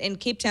IATA met in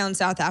Cape Town,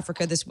 South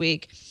Africa this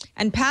week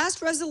and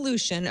passed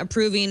resolution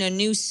approving a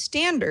new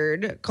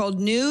standard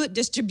called New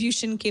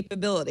Distribution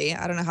Capability.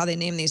 I don't know how they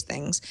name these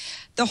things.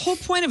 The whole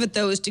point of it,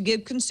 though, is to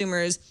give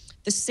consumers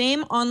the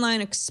same online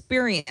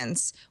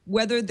experience,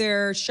 whether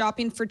they're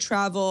shopping for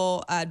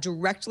travel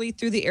directly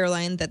through the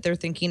airline that they're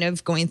thinking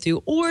of going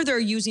through, or they're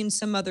using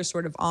some other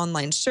sort of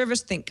online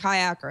service, think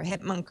Kayak or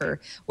Hitmonk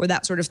or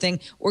that sort of thing,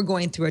 or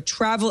going through a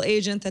travel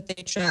agent that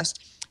they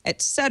trust,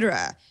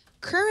 etc.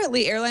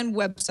 Currently, airline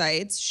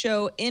websites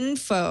show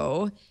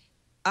info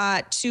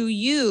to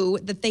you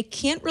that they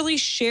can't really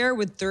share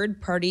with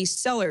third-party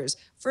sellers.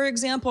 For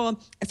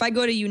example, if I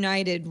go to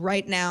United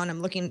right now and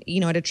I'm looking,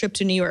 at a trip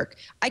to New York,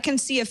 I can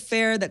see a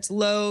fare that's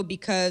low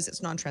because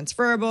it's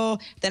non-transferable.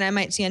 Then I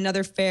might see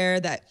another fare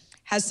that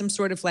has some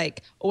sort of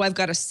I've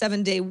got a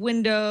 7-day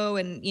window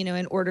and,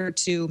 in order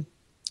to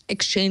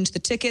exchange the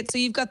ticket. So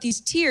you've got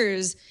these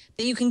tiers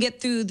that you can get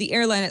through the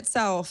airline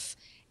itself.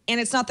 And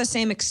it's not the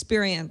same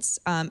experience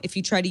if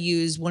you try to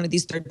use one of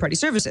these third-party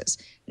services.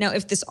 Now,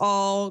 if this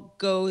all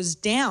goes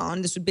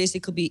down, this would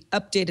basically be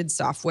updated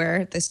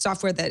software. The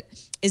software that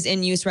is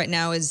in use right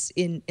now is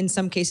in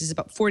some cases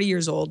about 40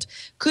 years old,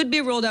 could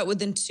be rolled out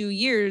within 2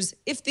 years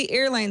if the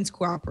airlines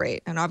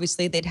cooperate. And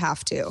obviously they'd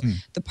have to.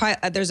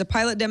 There's a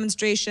pilot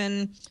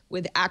demonstration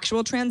with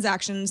actual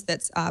transactions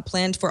that's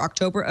planned for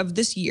October of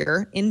this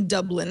year in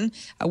Dublin,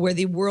 where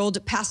the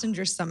World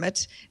Passenger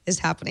Summit is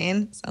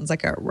happening. Sounds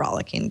like a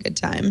rollicking good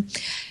time.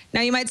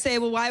 Now you might say,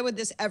 well, why would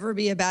this ever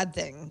be a bad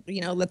thing?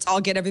 You know, let's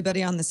all get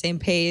everybody on the same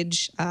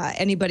page.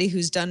 Anybody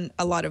who's done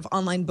a lot of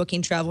online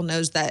booking travel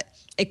knows that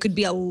it could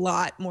be a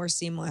lot more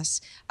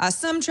seamless.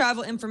 Some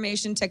travel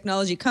information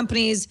technology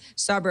companies,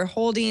 Sabre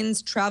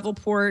Holdings,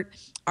 Travelport,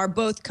 are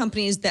both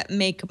companies that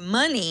make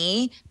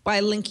money by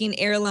linking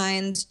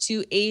airlines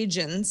to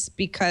agents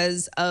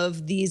because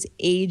of these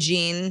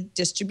aging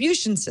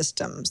distribution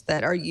systems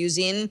that are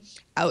using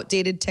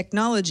outdated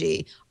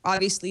technology.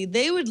 Obviously,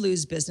 they would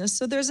lose business,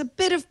 so there's a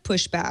bit of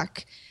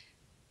pushback.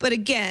 But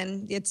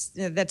again,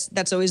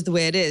 that's always the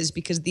way it is,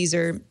 because these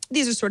are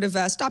sort of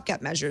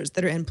stopgap measures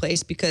that are in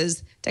place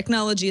because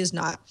technology is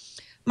not.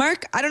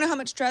 Mark, I don't know how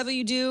much travel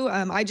you do.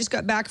 I just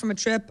got back from a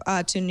trip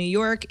to New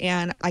York,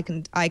 and I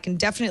can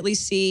definitely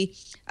see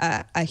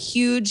a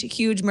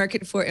huge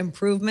market for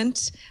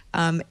improvement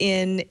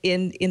in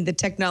the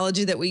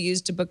technology that we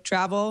use to book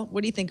travel.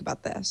 What do you think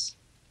about this?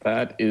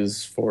 That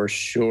is for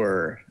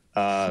sure.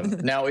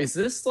 Now, is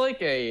this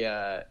like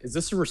a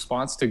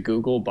response to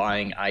Google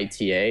buying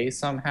ITA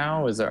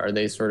somehow? Are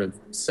they sort of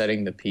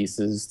setting the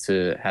pieces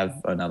to have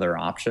another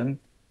option?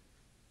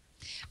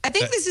 I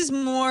think this is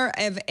more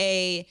of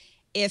a,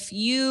 if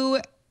you,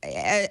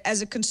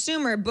 as a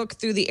consumer, book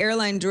through the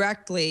airline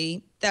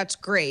directly, that's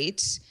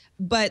great.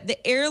 But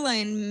the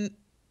airline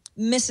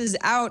misses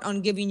out on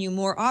giving you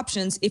more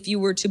options if you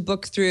were to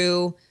book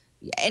through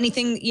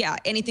anything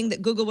that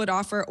Google would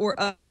offer or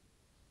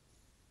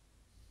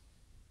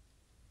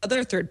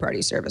other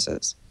third-party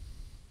services.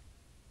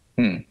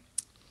 Yeah,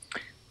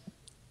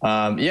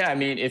 I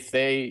mean, if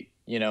they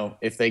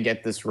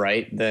get this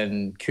right,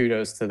 then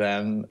kudos to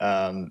them.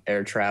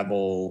 Air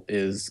travel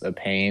is a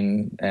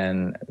pain,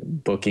 and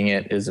booking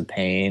it is a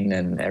pain,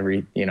 and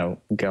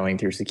going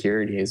through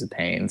security is a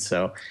pain.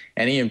 So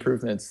any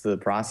improvements to the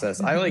process,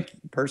 I like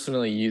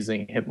personally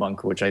using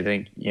Hipmunk, which I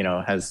think,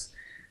 has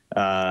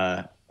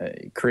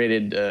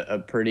created a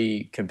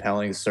pretty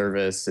compelling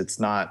service. It's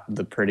not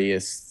the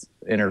prettiest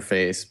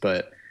interface,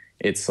 but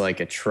it's like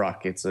a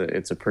truck. It's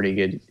a pretty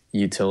good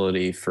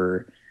utility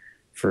for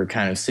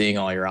kind of seeing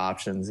all your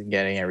options and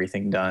getting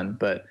everything done.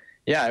 But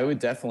yeah, I would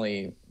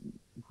definitely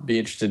be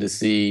interested to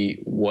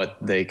see what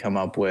they come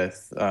up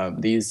with.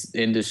 These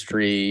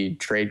industry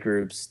trade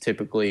groups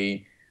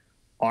typically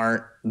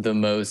aren't the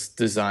most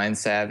design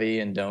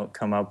savvy and don't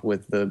come up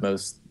with the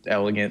most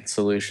elegant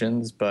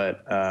solutions,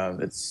 but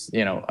it's,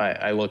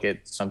 I look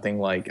at something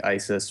like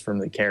ISIS from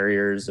the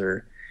carriers,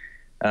 or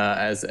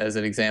as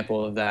an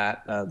example of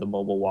that, the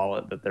mobile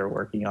wallet that they're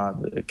working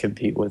on to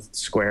compete with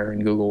Square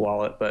and Google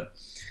Wallet. But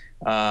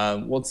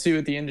we'll see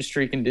what the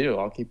industry can do.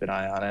 I'll keep an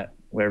eye on it,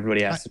 where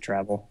everybody has to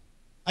travel.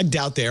 I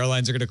doubt the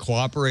airlines are going to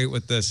cooperate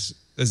with this,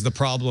 is the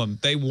problem.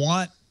 They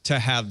want to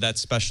have that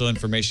special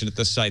information at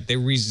the site. They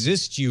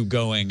resist you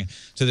going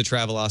to the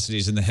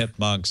Travelocities and the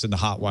Hipmunks and the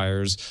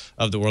Hotwires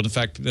of the world. In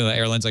fact,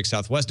 airlines like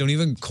Southwest don't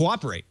even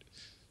cooperate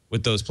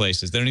with those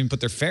places. They don't even put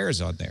their fares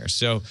on there.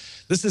 So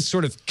this is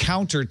sort of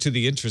counter to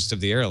the interest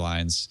of the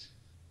airlines.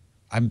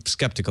 I'm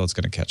skeptical it's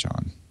going to catch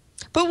on.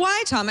 But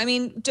why, Tom? I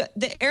mean,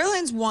 the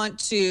airlines want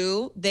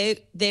to,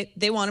 they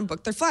want to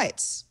book their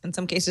flights. In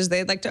some cases,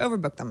 they'd like to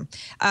overbook them.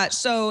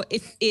 So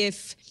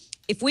if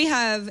we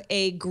have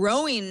a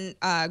growing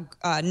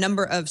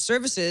number of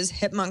services,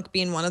 Hipmunk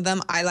being one of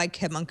them, I like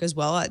Hipmunk as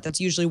well. That's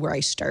usually where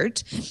I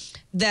start,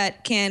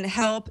 that can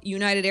help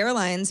United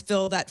Airlines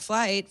fill that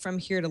flight from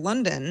here to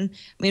London.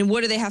 I mean,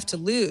 what do they have to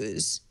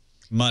lose?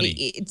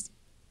 Money.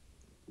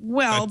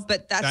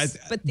 But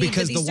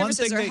these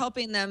services are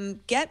helping them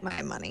get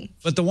my money.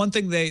 But the one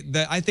thing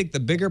I think the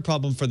bigger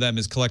problem for them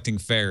is collecting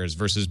fares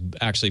versus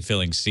actually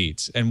filling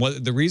seats. And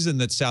the reason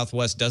that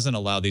Southwest doesn't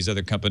allow these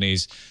other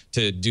companies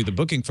to do the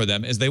booking for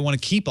them is they want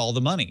to keep all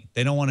the money.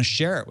 They don't want to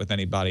share it with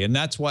anybody. And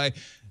that's why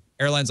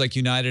airlines like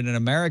United and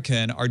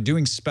American are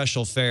doing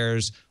special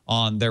fares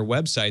on their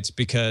websites,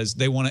 because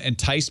they want to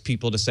entice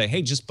people to say,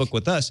 hey, just book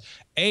with us.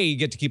 A, you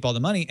get to keep all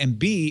the money. And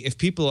B, if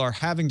people are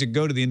having to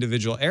go to the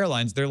individual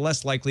airlines, they're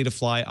less likely to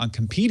fly on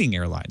competing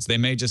airlines. They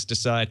may just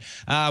decide,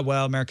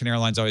 well, American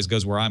Airlines always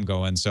goes where I'm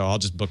going, so I'll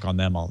just book on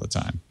them all the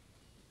time.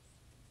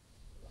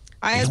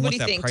 Ayaz, what do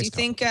you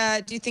think?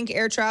 Do you think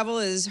air travel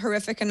is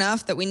horrific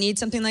enough that we need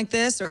something like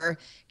this, or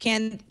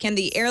can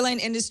the airline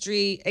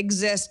industry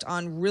exist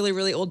on really,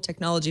 really old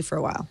technology for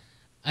a while?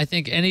 I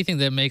think anything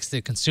that makes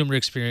the consumer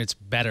experience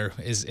better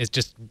is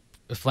just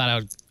flat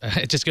out,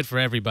 it's just good for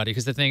everybody.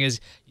 Because the thing is,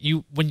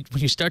 when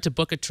you start to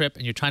book a trip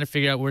and you're trying to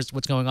figure out what's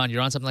going on,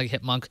 you're on something like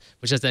Hipmunk,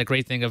 which has that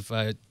great thing of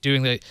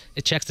it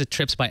checks the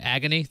trips by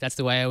agony. That's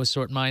the way I always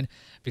sort mine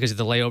because of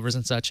the layovers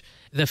and such.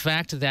 The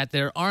fact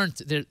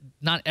that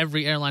not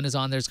every airline is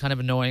on there is kind of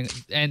annoying.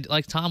 And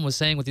like Tom was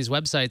saying with these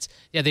websites,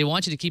 yeah, they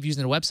want you to keep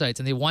using their websites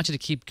and they want you to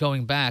keep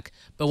going back.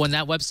 But when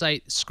that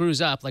website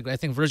screws up, like I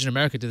think Virgin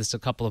America did this a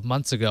couple of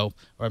months ago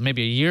or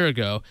maybe a year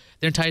ago,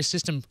 their entire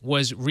system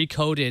was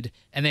recoded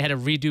and they had to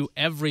redo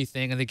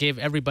everything, and they gave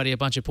everybody a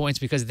bunch of points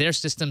because their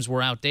systems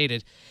were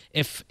outdated.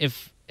 If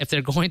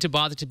they're going to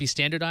bother to be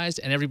standardized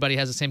and everybody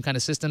has the same kind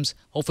of systems,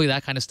 hopefully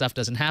that kind of stuff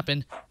doesn't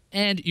happen.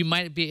 And you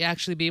might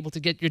actually be able to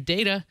get your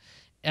data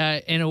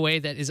in a way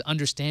that is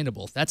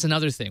understandable. That's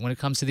another thing. When it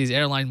comes to these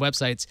airline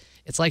websites,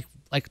 it's like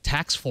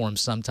tax forms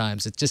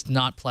sometimes. It's just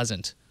not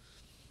pleasant.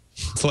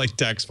 It's like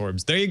tax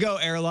forms. There you go,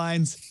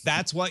 airlines.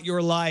 That's what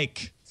you're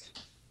like.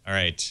 All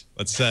right,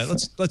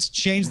 let's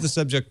change the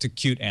subject to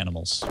cute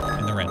animals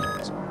in the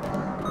randomizer.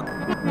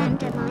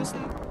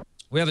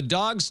 We have a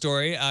dog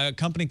story. A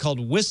company called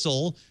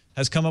Whistle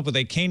has come up with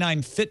a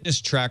canine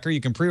fitness tracker. You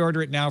can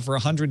pre-order it now for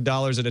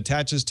 $100. It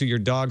attaches to your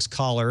dog's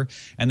collar,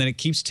 and then it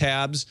keeps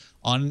tabs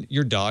on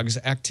your dog's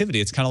activity.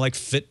 It's kind of like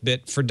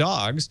Fitbit for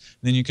dogs.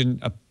 And then you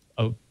can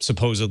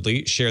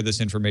supposedly share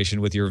this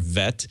information with your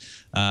vet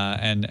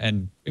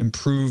and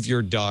improve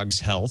your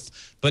dog's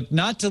health. But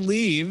not to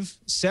leave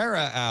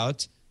Sarah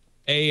out,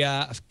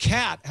 a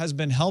cat has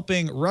been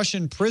helping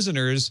Russian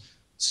prisoners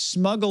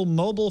smuggle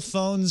mobile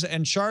phones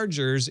and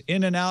chargers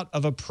in and out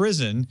of a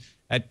prison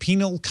at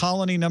Penal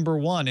Colony Number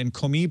 1 in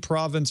Komi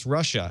Province,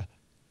 Russia.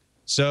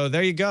 So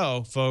there you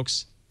go,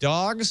 folks.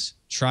 Dogs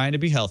trying to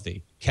be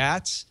healthy.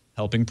 Cats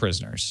helping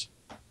prisoners.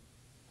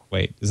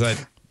 Wait, is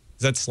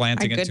that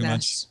slanting it too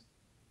much?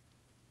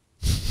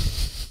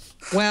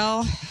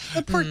 Well,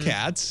 the poor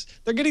cats.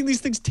 They're getting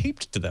these things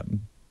taped to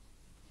them.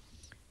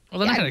 Well,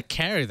 they're not going to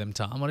carry them,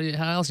 Tom.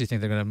 How else do you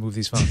think they're going to move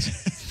these phones?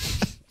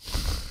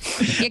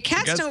 Yeah,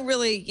 cats don't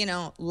really,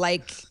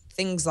 like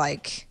things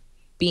like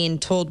being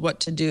told what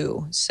to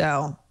do.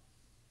 So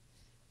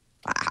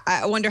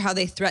I wonder how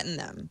they threaten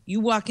them. You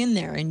walk in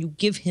there and you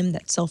give him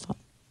that cell phone.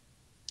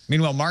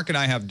 Meanwhile, Mark and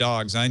I have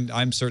dogs.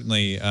 I'm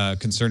certainly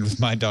concerned with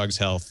my dog's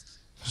health.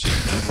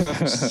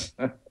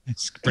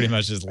 It's pretty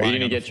much just lying. Are you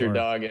going to get your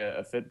dog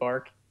a Fit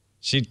Bark?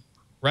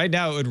 Right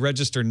now, it would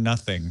register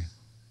nothing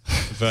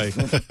if I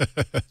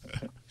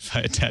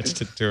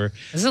attached it to her.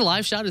 Is this a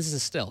live shot or is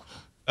this a still?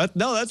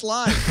 No, that's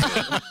live.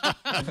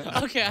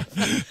 Okay,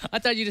 I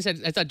thought you just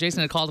said. I thought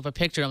Jason had called up a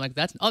picture. I'm like,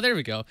 there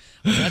we go.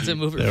 That's a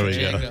mover for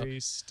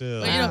Django.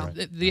 Still.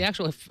 But, the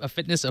actual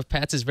fitness of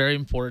pets is very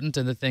important,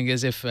 and the thing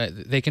is, if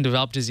they can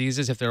develop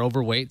diseases if they're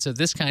overweight. So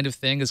this kind of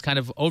thing is kind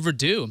of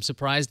overdue. I'm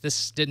surprised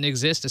this didn't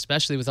exist,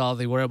 especially with all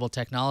the wearable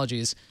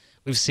technologies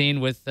we've seen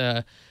with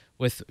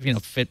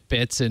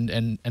Fitbits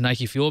and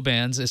Nike Fuel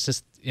Bands. It's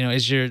just,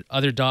 is your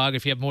other dog,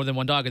 if you have more than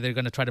one dog, they're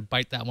going to try to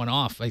bite that one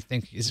off. I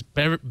think it's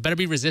better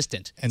be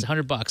resistant. It's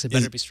 $100. It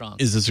better be strong.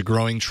 Is this a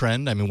growing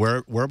trend? I mean,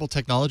 wearable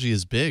technology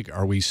is big.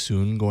 Are we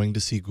soon going to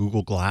see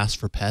Google Glass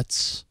for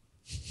pets?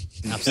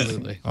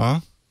 Absolutely.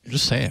 I'm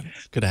just saying.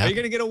 Could happen. Are you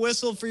going to get a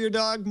Whistle for your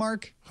dog,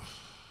 Mark?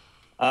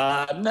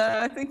 No,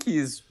 I think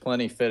he's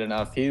plenty fit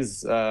enough.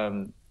 He's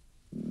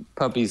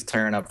puppy's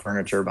tearing up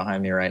furniture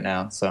behind me right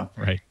now, so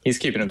he's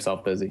keeping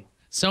himself busy.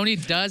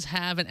 Sony does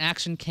have an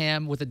action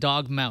cam with a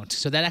dog mount,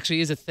 so that actually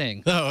is a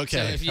thing. Oh,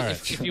 okay. So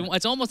if you,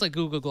 it's almost like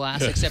Google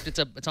Glass, except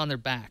it's on their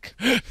back.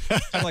 Kind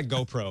of like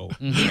GoPro.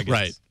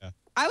 Right. Yeah.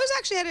 I was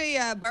actually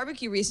at a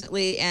barbecue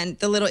recently, and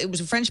it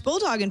was a French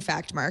bulldog, in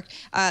fact, Mark.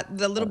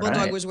 The little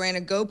bulldog was wearing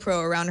a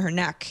GoPro around her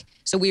neck.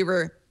 So we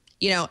were,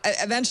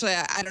 eventually,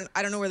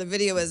 I don't know where the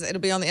video is. It'll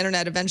be on the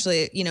internet.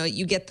 Eventually,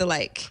 you get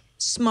the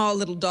small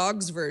little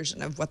dogs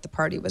version of what the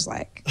party was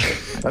like.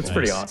 That's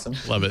pretty awesome.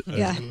 Love it.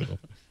 Yeah.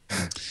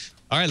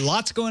 All right,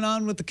 lots going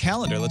on with the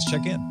calendar. Let's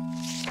check in.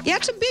 Yeah,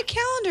 it's a big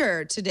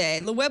calendar today.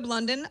 The Web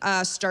London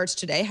starts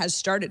today, has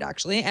started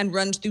actually, and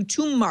runs through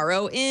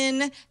tomorrow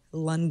in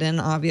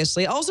London,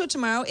 obviously. Also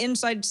tomorrow,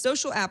 Inside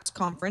Social Apps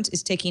Conference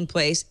is taking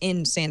place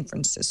in San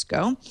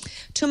Francisco.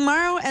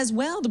 Tomorrow as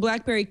well, the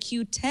BlackBerry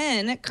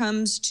Q10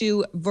 comes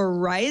to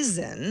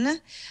Verizon.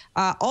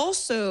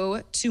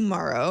 Also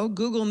tomorrow,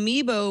 Google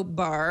Meebo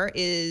Bar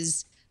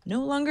is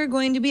no longer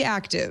going to be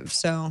active,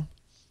 so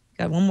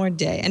got one more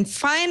day. And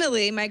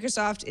finally,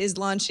 Microsoft is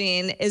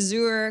launching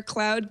Azure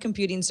Cloud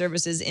Computing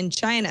Services in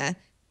China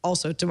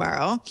also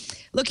tomorrow.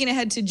 Looking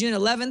ahead to June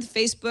 11th,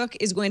 Facebook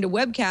is going to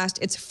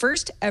webcast its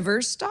first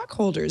ever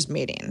stockholders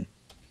meeting.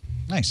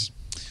 Nice.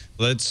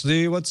 Let's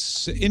see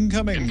what's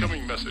incoming.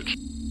 Incoming message.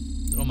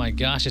 Oh my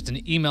gosh, it's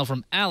an email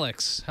from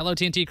Alex. Hello,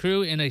 TNT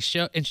crew. In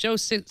show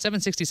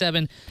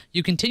 767,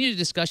 you continued a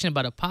discussion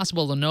about a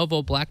possible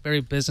Lenovo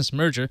BlackBerry business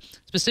merger,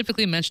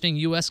 specifically mentioning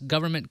U.S.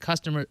 government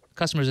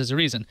customers as a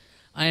reason.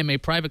 I am a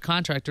private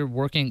contractor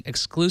working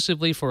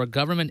exclusively for a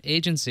government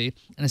agency,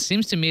 and it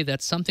seems to me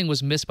that something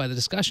was missed by the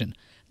discussion.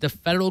 The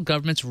federal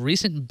government's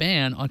recent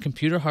ban on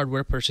computer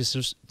hardware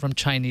purchases from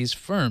Chinese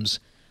firms.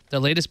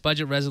 The latest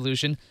budget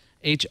resolution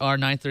H.R.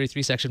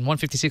 933, Section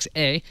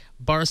 156A,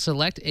 bars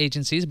select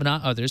agencies, but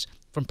not others,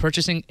 from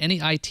purchasing any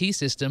IT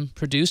system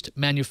produced,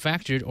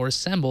 manufactured, or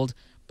assembled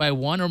by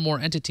one or more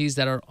entities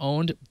that are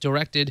owned,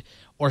 directed,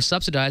 or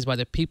subsidized by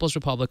the People's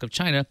Republic of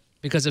China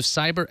because of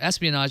cyber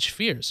espionage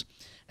fears.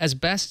 As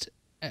best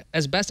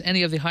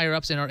any of the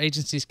higher-ups in our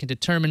agencies can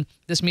determine,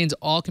 this means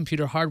all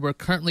computer hardware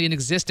currently in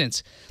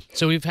existence.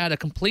 So we've had a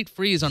complete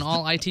freeze on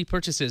all IT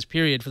purchases,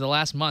 period, for the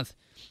last month.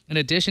 In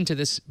addition to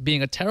this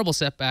being a terrible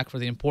setback for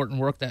the important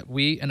work that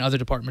we and other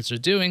departments are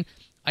doing,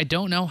 I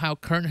don't know how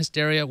current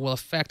hysteria will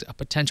affect a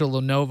potential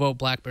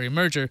Lenovo-BlackBerry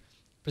merger.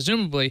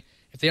 Presumably,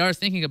 if they are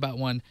thinking about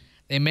one,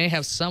 they may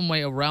have some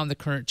way around the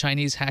current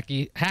Chinese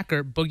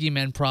hacker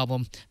boogeyman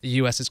problem the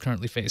U.S. is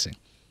currently facing.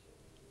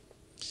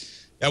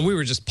 Yeah, we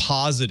were just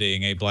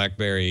positing a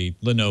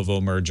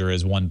BlackBerry-Lenovo merger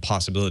as one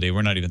possibility.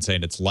 We're not even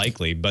saying it's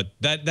likely, but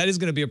that is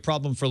going to be a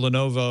problem for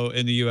Lenovo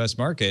in the U.S.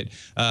 market.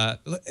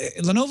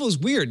 Lenovo's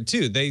weird,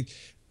 too. They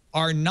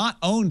are not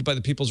owned by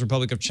the People's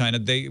Republic of China.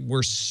 They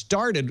were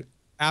started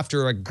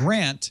after a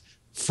grant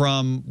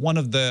from one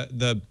of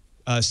the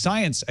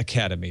science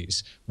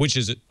academies, which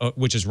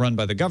is run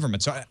by the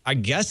government. So I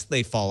guess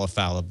they fall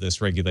afoul of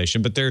this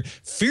regulation, but they're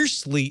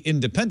fiercely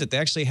independent. They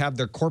actually have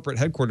their corporate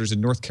headquarters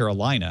in North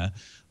Carolina.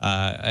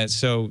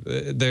 So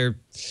they're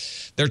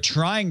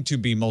trying to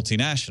be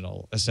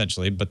multinational,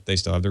 essentially, but they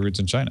still have their roots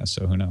in China.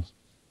 So who knows?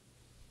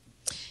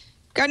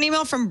 Got an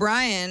email from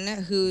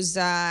Brian, who's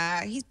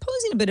he's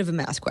posing a bit of a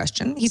math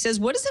question. He says,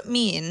 what does it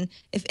mean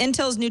if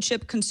Intel's new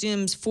chip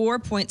consumes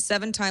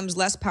 4.7 times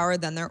less power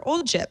than their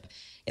old chip?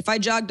 If I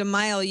jogged a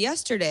mile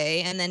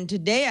yesterday and then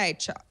today I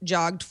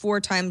jogged 4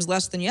 times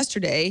less than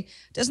yesterday,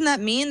 doesn't that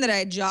mean that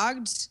I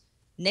jogged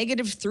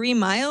 -3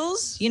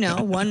 miles? You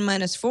know, 1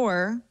 minus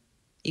 4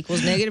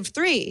 equals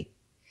 -3.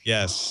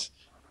 Yes.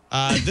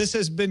 This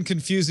has been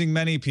confusing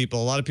many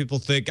people. A lot of people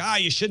think,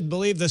 you shouldn't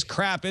believe this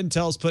crap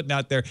Intel's putting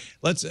out there.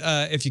 Let's,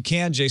 if you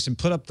can, Jason,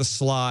 put up the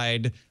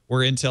slide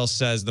where Intel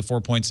says the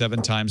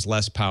 4.7 times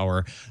less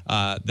power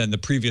than the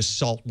previous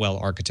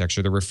Saltwell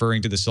architecture. They're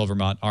referring to the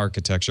Silvermont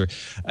architecture.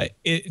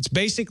 It's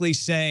basically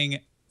saying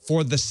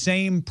for the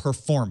same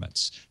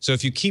performance. So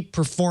if you keep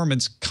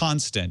performance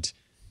constant,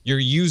 you're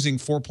using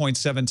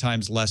 4.7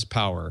 times less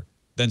power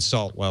than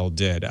Saltwell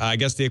did. I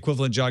guess the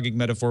equivalent jogging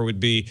metaphor would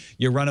be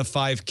you run a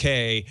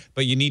 5K,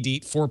 but you need to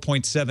eat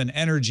 4.7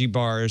 energy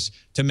bars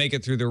to make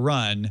it through the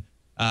run.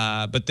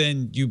 But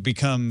then you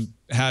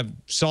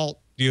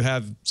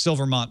have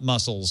Silvermont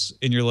muscles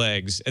in your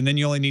legs, and then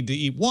you only need to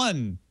eat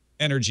 1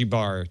 energy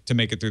bar to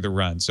make it through the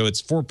run. So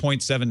it's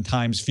 4.7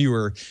 times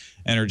fewer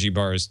energy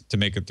bars to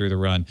make it through the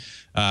run.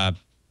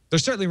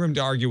 There's certainly room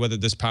to argue whether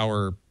this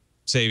power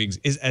savings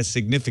is as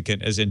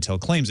significant as Intel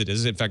claims it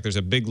is. In fact, there's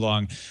a big,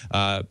 long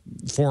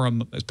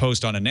forum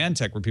post on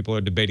AnandTech where people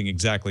are debating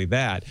exactly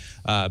that.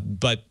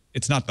 But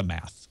it's not the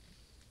math.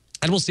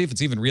 And we'll see if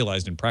it's even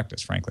realized in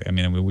practice, frankly. I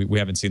mean, we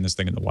haven't seen this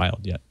thing in the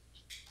wild yet.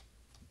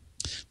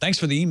 Thanks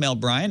for the email,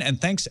 Brian. And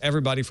thanks,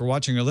 everybody, for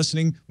watching or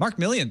listening. Mark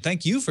Millian,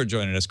 thank you for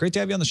joining us. Great to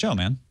have you on the show,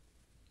 man.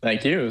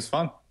 Thank you. It was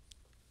fun.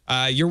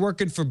 You're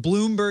working for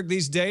Bloomberg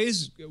these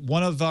days,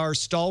 one of our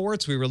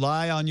stalwarts. We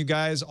rely on you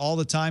guys all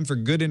the time for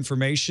good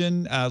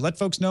information. Let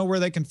folks know where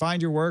they can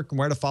find your work and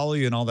where to follow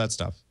you and all that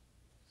stuff.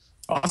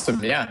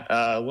 Awesome. Yeah.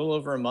 A little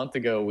over a month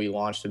ago, we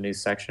launched a new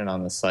section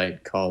on the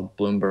site called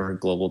Bloomberg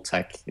Global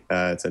Tech.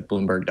 It's at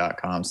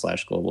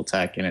bloomberg.com/global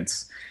tech. And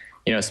it's,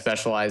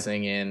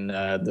 specializing in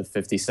the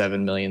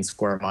 57 million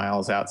square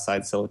miles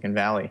outside Silicon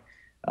Valley.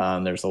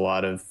 There's a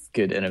lot of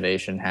good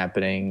innovation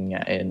happening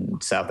in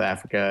South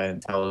Africa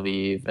and Tel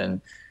Aviv, and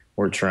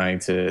we're trying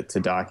to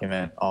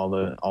document all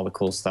the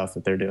cool stuff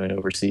that they're doing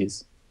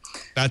overseas.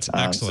 That's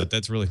excellent.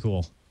 That's really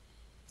cool.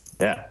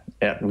 Yeah,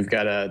 we've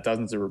got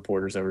dozens of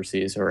reporters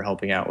overseas who are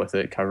helping out with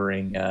it,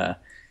 covering, got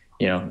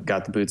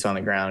the boots on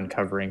the ground,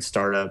 covering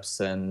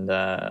startups and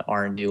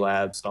R&D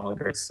labs, all the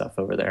great stuff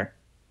over there.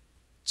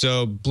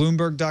 So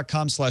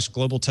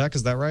Bloomberg.com/global tech,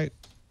 is that right?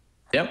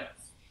 Yep.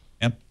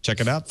 Yep.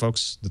 Check it out,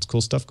 folks. That's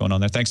cool stuff going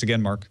on there. Thanks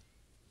again, Mark.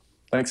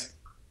 Thanks.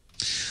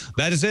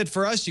 That is it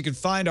for us. You can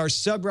find our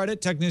subreddit,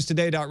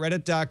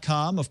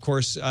 technewstoday.reddit.com. Of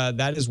course,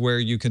 that is where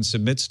you can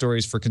submit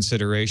stories for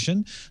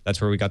consideration.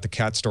 That's where we got the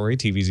cat story.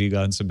 TVZ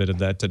Gun submitted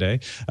that today.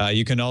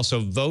 You can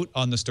also vote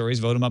on the stories,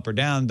 vote them up or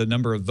down. The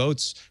number of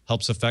votes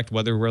helps affect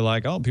whether we're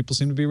like, oh, people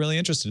seem to be really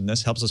interested in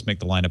this. Helps us make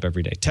the lineup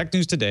every day.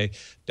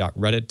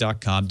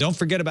 technewstoday.reddit.com. Don't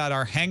forget about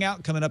our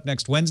hangout coming up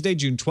next Wednesday,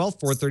 June 12th,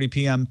 4:30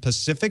 p.m.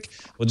 Pacific.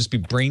 We'll just be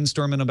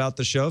brainstorming about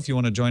the show if you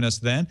want to join us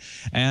then.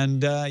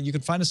 And you can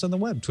find us on the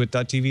web,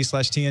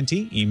 twit.tv/TNT.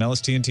 Email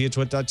us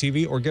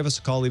TNT@twit.tv or give us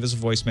a call, leave us a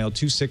voicemail,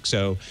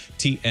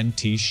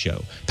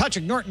 260-TNT-SHOW.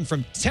 Patrick Norton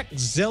from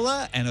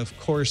Techzilla and, of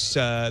course,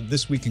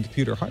 This Week in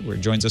Computer Hardware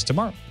joins us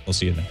tomorrow. We'll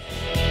see you then.